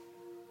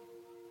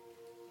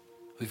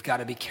 We've got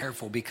to be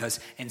careful, because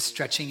in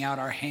stretching out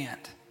our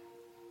hand,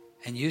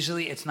 and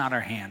usually it's not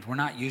our hand. We're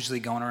not usually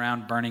going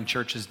around burning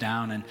churches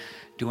down and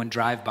doing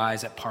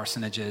drive-bys at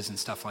parsonages and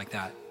stuff like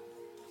that.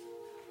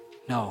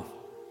 No,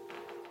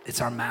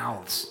 it's our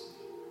mouths.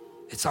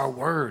 It's our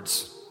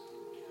words,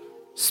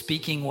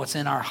 speaking what's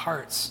in our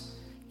hearts.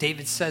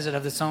 David says it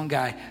of his own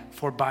guy,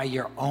 for by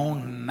your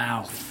own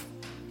mouth,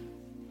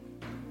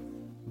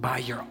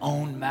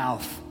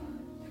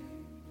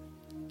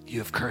 you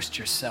have cursed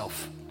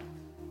yourself.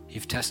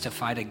 You've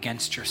testified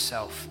against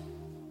yourself.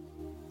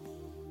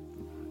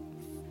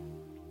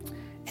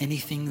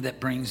 Anything that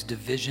brings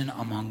division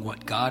among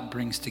what God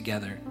brings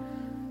together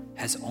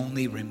has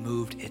only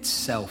removed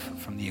itself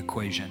from the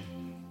equation.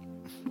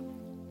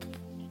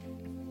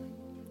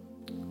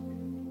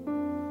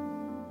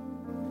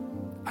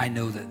 I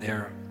know that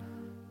there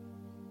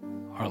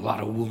are a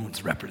lot of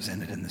wounds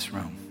represented in this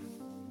room.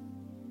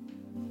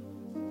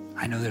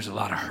 I know there's a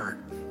lot of hurt.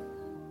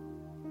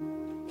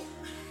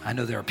 I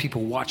know there are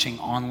people watching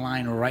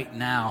online right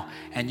now,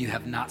 and you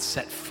have not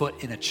set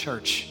foot in a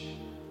church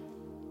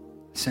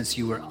since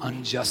you were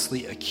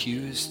unjustly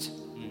accused,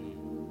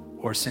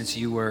 or since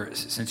you were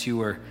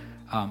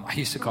I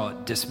used to call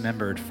it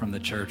dismembered from the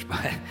church,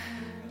 but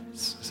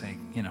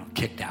saying,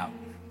 kicked out.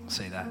 I'll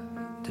say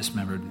that.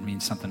 Dismembered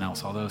means something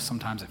else, although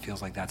sometimes it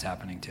feels like that's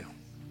happening too.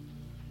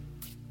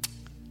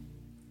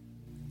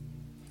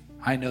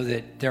 I know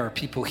that there are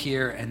people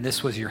here, and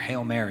this was your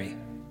Hail Mary.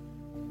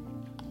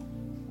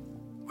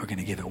 We're going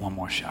to give it one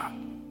more shot.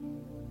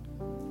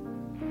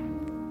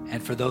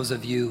 And for those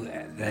of you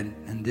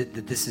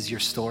that this is your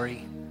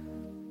story,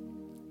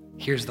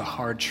 here's the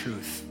hard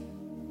truth.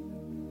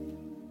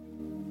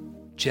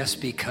 Just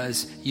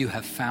because you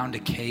have found a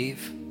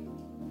cave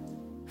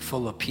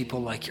full of people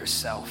like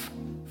yourself,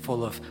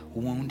 full of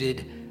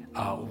wounded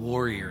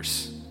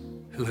warriors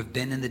who have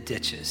been in the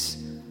ditches,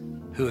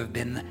 who have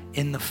been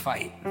in the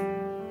fight,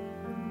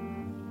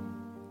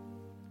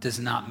 does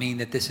not mean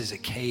that this is a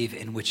cave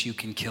in which you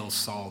can kill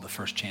Saul the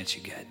first chance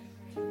you get.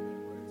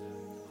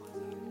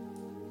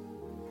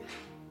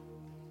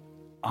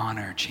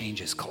 Honor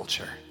changes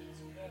culture.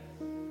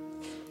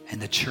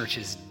 And the church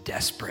is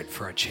desperate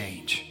for a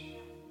change.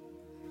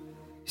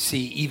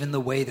 See, even the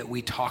way that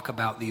we talk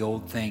about the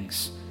old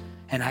things,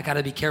 and I got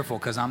to be careful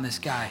because I'm this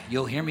guy.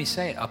 You'll hear me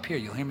say it up here.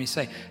 You'll hear me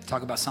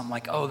talk about something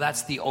like, oh,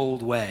 that's the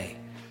old way.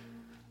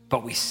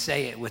 But we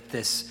say it with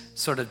this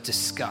sort of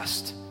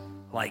disgust,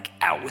 like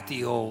out with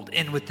the old,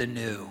 in with the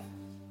new.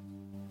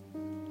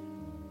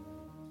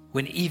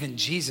 When even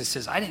Jesus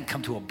says, I didn't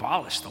come to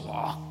abolish the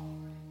law.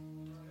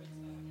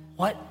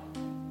 What?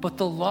 But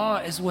the law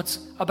is what's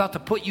about to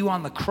put you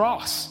on the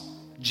cross,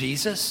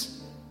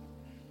 Jesus.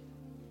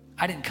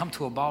 I didn't come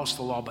to abolish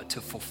the law, but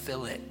to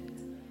fulfill it.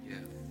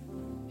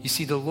 You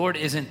see, the Lord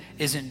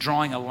isn't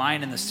drawing a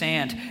line in the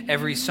sand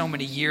every so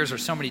many years or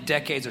so many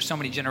decades or so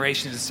many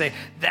generations and say,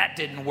 that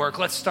didn't work,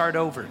 let's start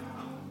over.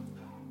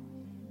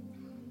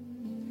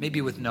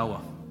 Maybe with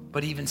Noah,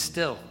 but even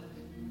still,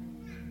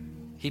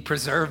 he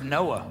preserved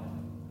Noah.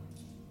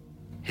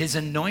 His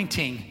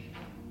anointing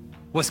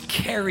was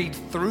carried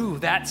through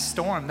that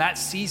storm, that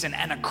season,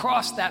 and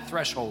across that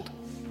threshold.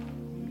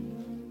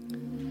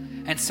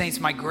 And saints,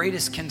 my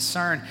greatest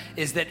concern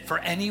is that for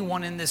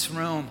anyone in this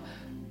room,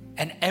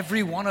 and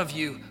every one of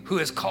you who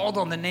has called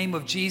on the name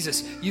of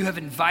Jesus, you have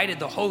invited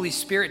the Holy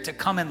Spirit to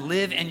come and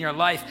live in your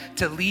life,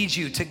 to lead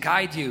you, to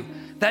guide you.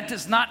 That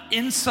does not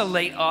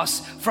insulate us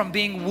from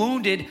being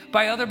wounded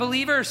by other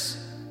believers.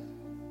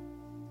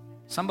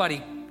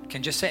 Somebody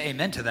can just say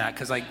amen to that,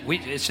 because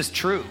it's just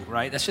true,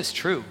 right? That's just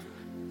true.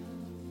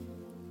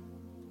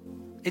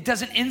 It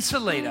doesn't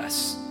insulate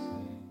us.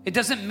 It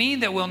doesn't mean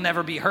that we'll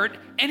never be hurt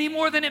any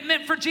more than it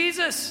meant for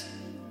Jesus.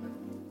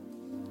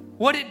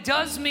 What it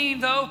does mean,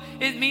 though,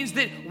 it means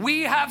that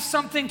we have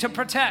something to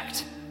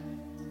protect.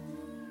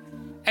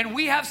 And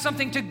we have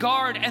something to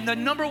guard. And the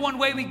number one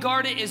way we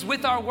guard it is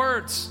with our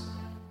words,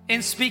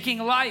 in speaking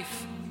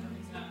life.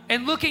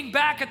 And looking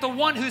back at the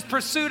one who's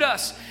pursued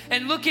us.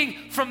 And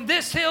looking from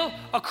this hill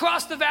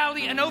across the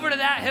valley and over to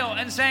that hill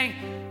and saying,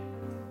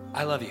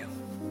 I love you.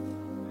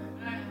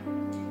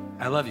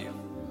 I love you.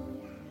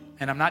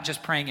 And I'm not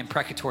just praying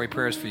imprecatory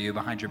prayers for you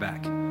behind your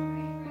back.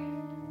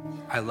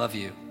 I love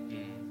you.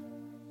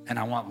 And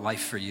I want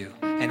life for you.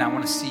 And I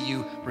want to see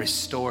you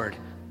restored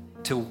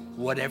to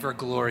whatever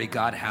glory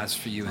God has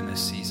for you in this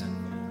season.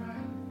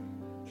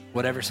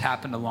 Whatever's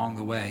happened along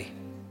the way,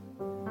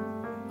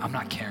 I'm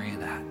not carrying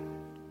that.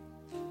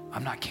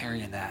 I'm not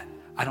carrying that.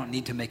 I don't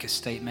need to make a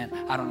statement.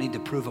 I don't need to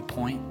prove a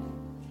point.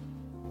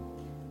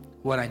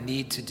 What I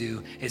need to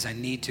do is I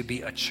need to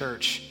be a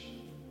church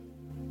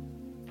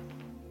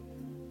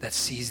that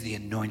sees the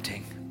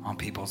anointing on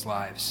people's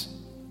lives.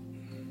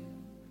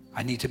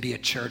 I need to be a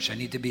church. I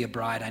need to be a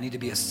bride. I need to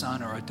be a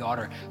son or a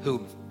daughter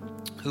who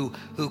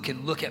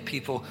can look at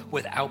people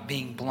without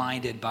being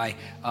blinded by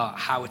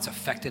how it's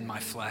affected my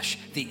flesh,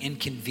 the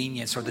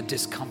inconvenience or the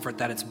discomfort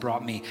that it's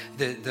brought me,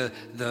 the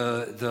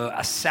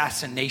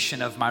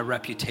assassination of my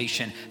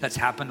reputation that's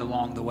happened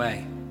along the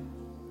way.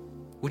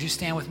 Would you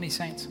stand with me,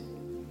 saints?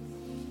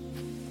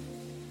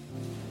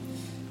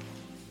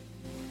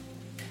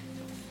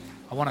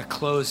 I want to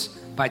close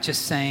by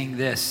just saying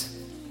this,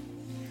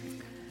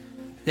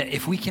 that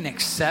if we can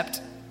accept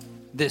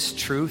this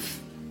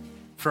truth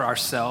for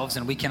ourselves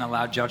and we can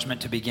allow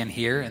judgment to begin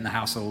here in the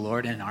house of the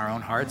Lord in our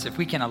own hearts, if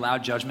we can allow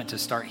judgment to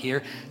start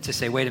here to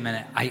say, wait a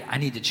minute, I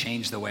need to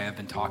change the way I've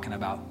been talking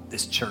about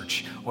this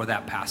church or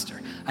that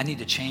pastor. I need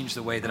to change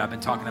the way that I've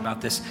been talking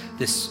about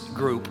this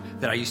group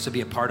that I used to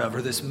be a part of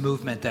or this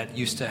movement that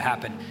used to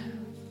happen.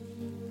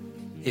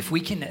 If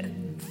we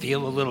can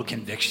feel a little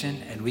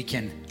conviction and we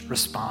can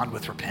respond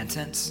with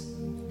repentance,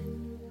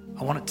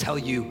 I want to tell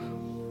you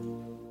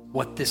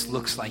what this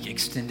looks like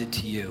extended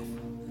to you.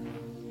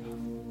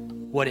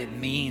 What it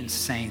means,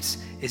 saints,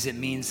 is it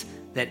means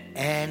that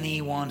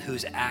anyone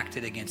who's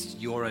acted against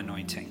your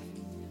anointing,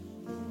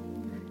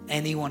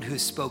 anyone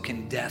who's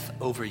spoken death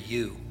over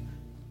you,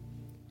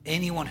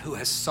 anyone who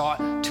has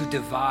sought to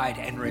divide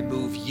and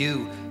remove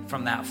you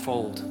from that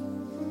fold,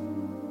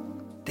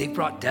 they've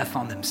brought death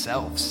on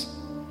themselves.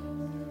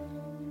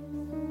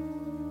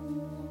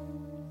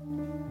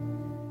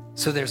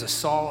 So there's a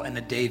Saul and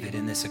a David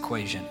in this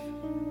equation.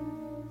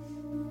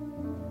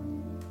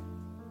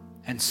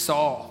 And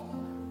Saul,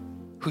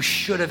 who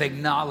should have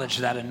acknowledged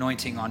that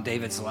anointing on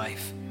David's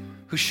life,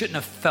 who shouldn't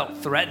have felt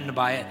threatened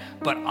by it,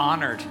 but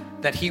honored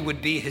that he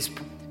would be his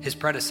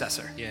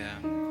predecessor. Yeah.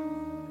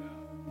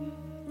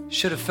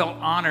 Should have felt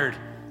honored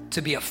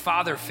to be a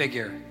father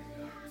figure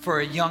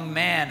for a young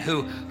man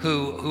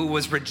who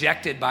was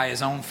rejected by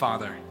his own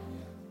father,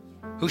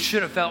 who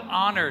should have felt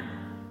honored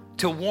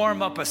to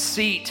warm up a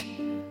seat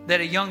that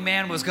a young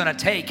man was going to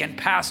take and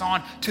pass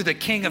on to the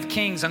King of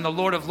Kings and the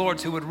Lord of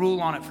Lords who would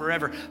rule on it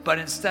forever. But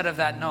instead of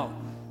that, no.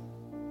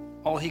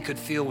 All he could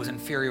feel was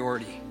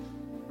inferiority.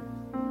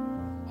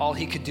 All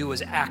he could do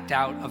was act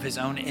out of his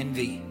own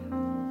envy.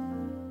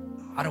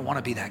 I don't want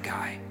to be that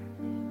guy.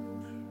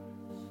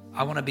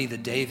 I want to be the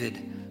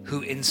David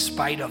who, in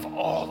spite of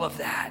all of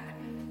that,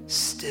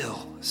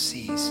 still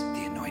sees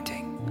the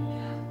anointing.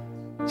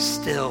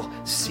 Still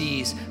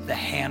sees the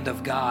hand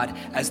of God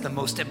as the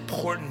most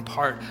important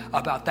part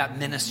about that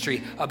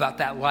ministry, about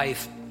that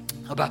life,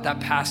 about that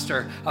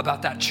pastor,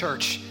 about that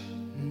church.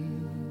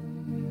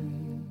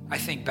 I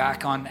think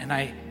back on,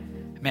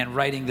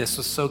 writing this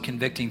was so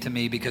convicting to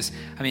me because,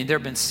 there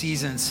have been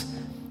seasons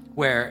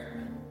where,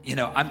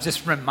 I'm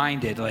just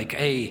reminded like,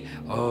 hey,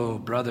 oh,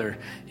 brother,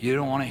 you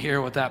don't want to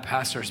hear what that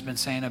pastor's been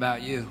saying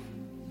about you.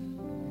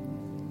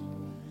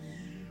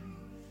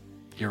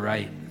 You're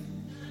right.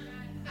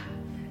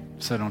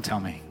 So don't tell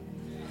me.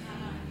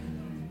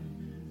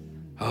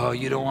 Oh,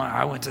 you don't want,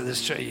 I went to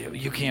this church.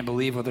 You can't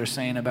believe what they're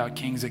saying about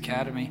King's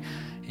Academy.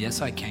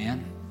 Yes, I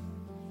can.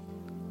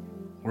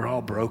 We're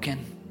all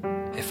broken.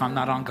 If I'm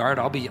not on guard,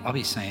 I'll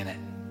be saying it.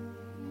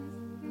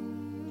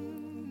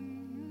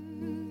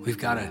 We've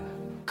got to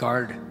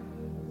guard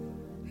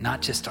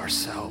not just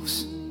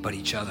ourselves, but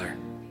each other.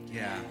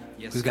 Yeah.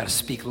 Yes. We've got to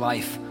speak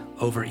life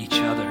over each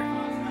other.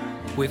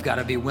 We've got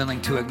to be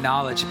willing to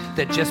acknowledge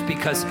that just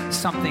because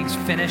something's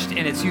finished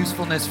in its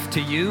usefulness to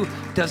you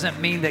doesn't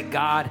mean that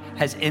God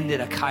has ended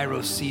a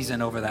Kairos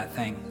season over that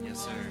thing.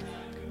 Yes, sir.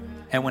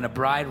 And when a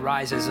bride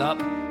rises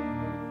up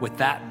with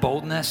that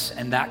boldness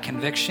and that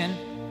conviction,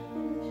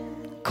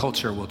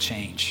 culture will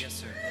change. Yes,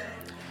 sir.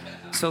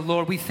 So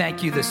Lord, we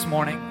thank you this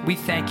morning. We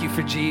thank you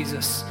for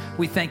Jesus.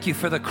 We thank you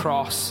for the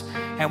cross.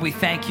 And we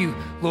thank you,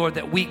 Lord,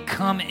 that we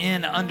come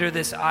in under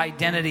this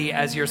identity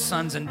as your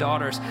sons and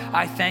daughters.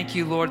 I thank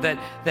you, Lord, that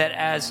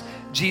as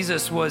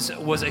Jesus was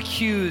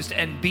accused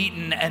and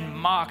beaten and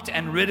mocked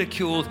and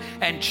ridiculed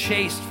and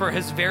chased for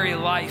his very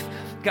life,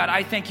 God,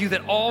 I thank you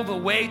that all the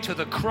way to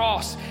the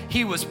cross,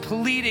 he was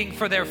pleading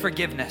for their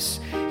forgiveness.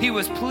 He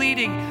was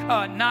pleading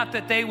not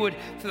that they would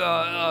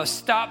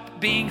stop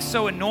being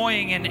so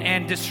annoying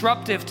and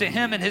disruptive to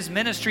him and his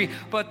ministry,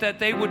 but that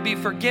they would be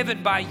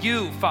forgiven by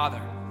you,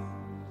 Father.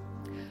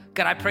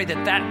 God, I pray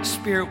that that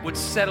spirit would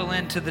settle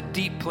into the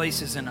deep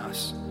places in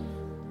us.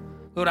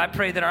 Lord, I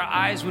pray that our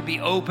eyes would be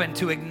open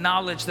to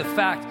acknowledge the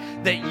fact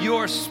that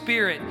your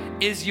spirit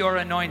is your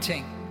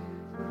anointing.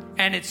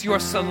 And it's your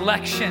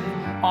selection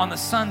on the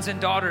sons and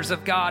daughters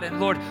of God.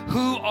 And Lord,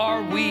 who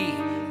are we?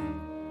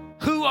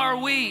 Who are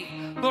we?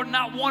 Lord,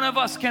 not one of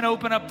us can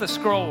open up the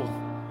scroll,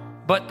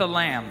 but the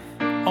Lamb,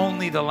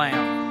 only the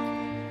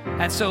Lamb.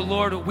 And so,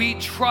 Lord, we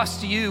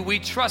trust you. We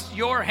trust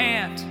your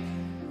hand.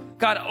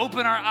 God,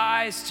 open our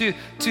eyes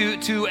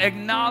to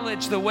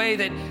acknowledge the way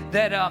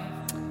that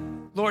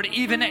Lord,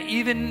 even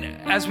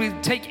as we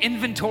take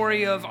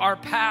inventory of our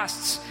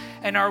pasts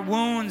and our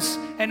wounds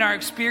and our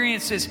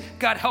experiences,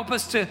 God, help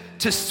us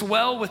to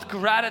swell with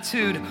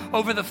gratitude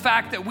over the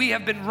fact that we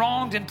have been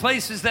wronged in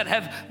places that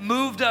have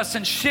moved us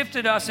and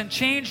shifted us and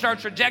changed our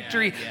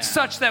trajectory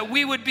such that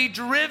we would be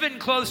driven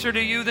closer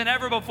to you than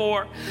ever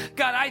before.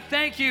 God, I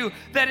thank you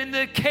that in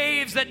the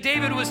caves that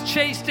David was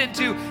chased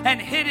into and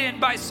hid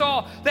in by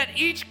Saul, that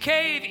each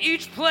cave,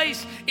 each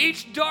place,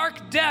 each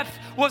dark depth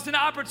was an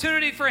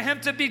opportunity for him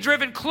to be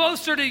driven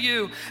closer to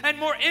you and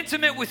more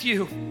intimate with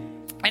you.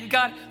 And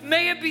God,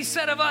 may it be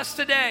said of us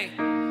today,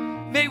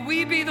 may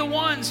we be the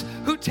ones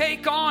who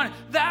take on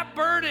that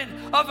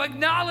burden of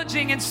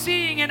acknowledging and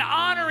seeing and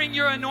honoring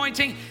your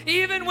anointing,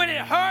 even when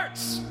it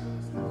hurts,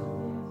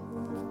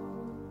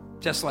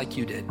 just like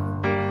you did.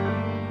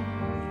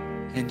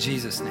 In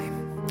Jesus'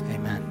 name,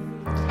 amen.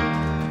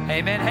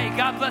 Amen. Hey,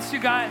 God bless you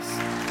guys.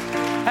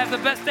 Have the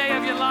best day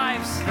of your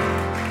lives.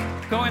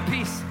 Go in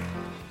peace.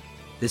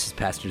 This is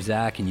Pastor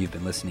Zac, and you've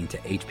been listening to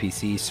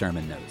HPC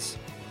Sermon Notes.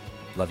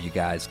 Love you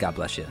guys. God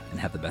bless you, and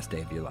have the best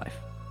day of your life.